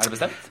tema? Er det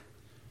bestemt?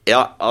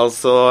 Ja,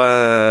 altså,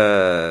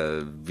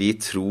 vi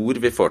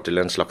tror vi får til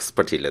en slags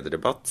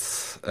partilederdebatt,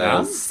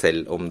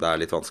 selv om det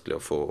er litt vanskelig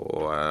å få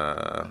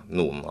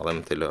noen av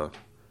dem til å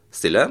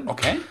stille.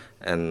 Okay.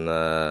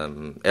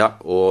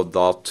 og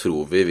da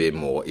tror vi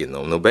må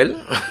innom Nobel.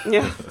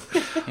 Ja.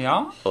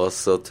 Ja. Og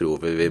så tror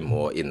vi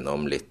må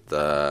innom litt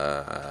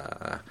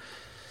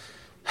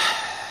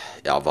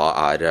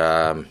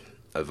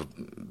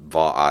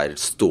hva er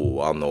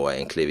ståa nå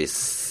egentlig hvis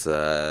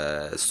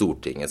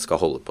Stortinget skal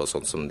holde på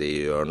sånn som de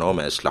gjør nå,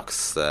 med et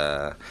slags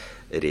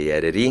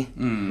regjereri?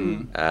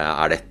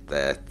 Er det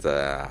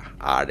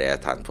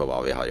et tegn på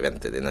hva vi har i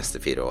vente de neste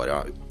 4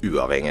 åra,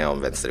 uavhengig om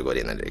Venstre går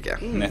inn eller ikke?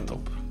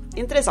 Nettopp.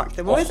 Interessant,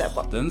 det må vi se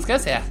på. Den skal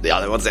jeg se. Ja,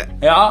 det må vi se.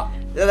 Ja.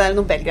 Det der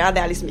Nobel-greia, det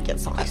er liksom ikke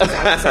en sak. Så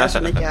jeg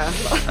skjønner ikke.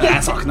 Nei,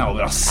 saken er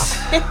over, ass.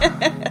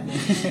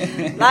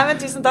 Nei,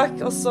 men tusen takk.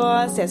 Og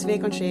så ses vi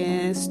kanskje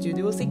i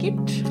studio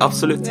sikkert.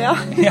 Absolutt. Ja,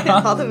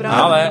 ha det bra.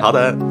 Ha det. Ha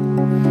det.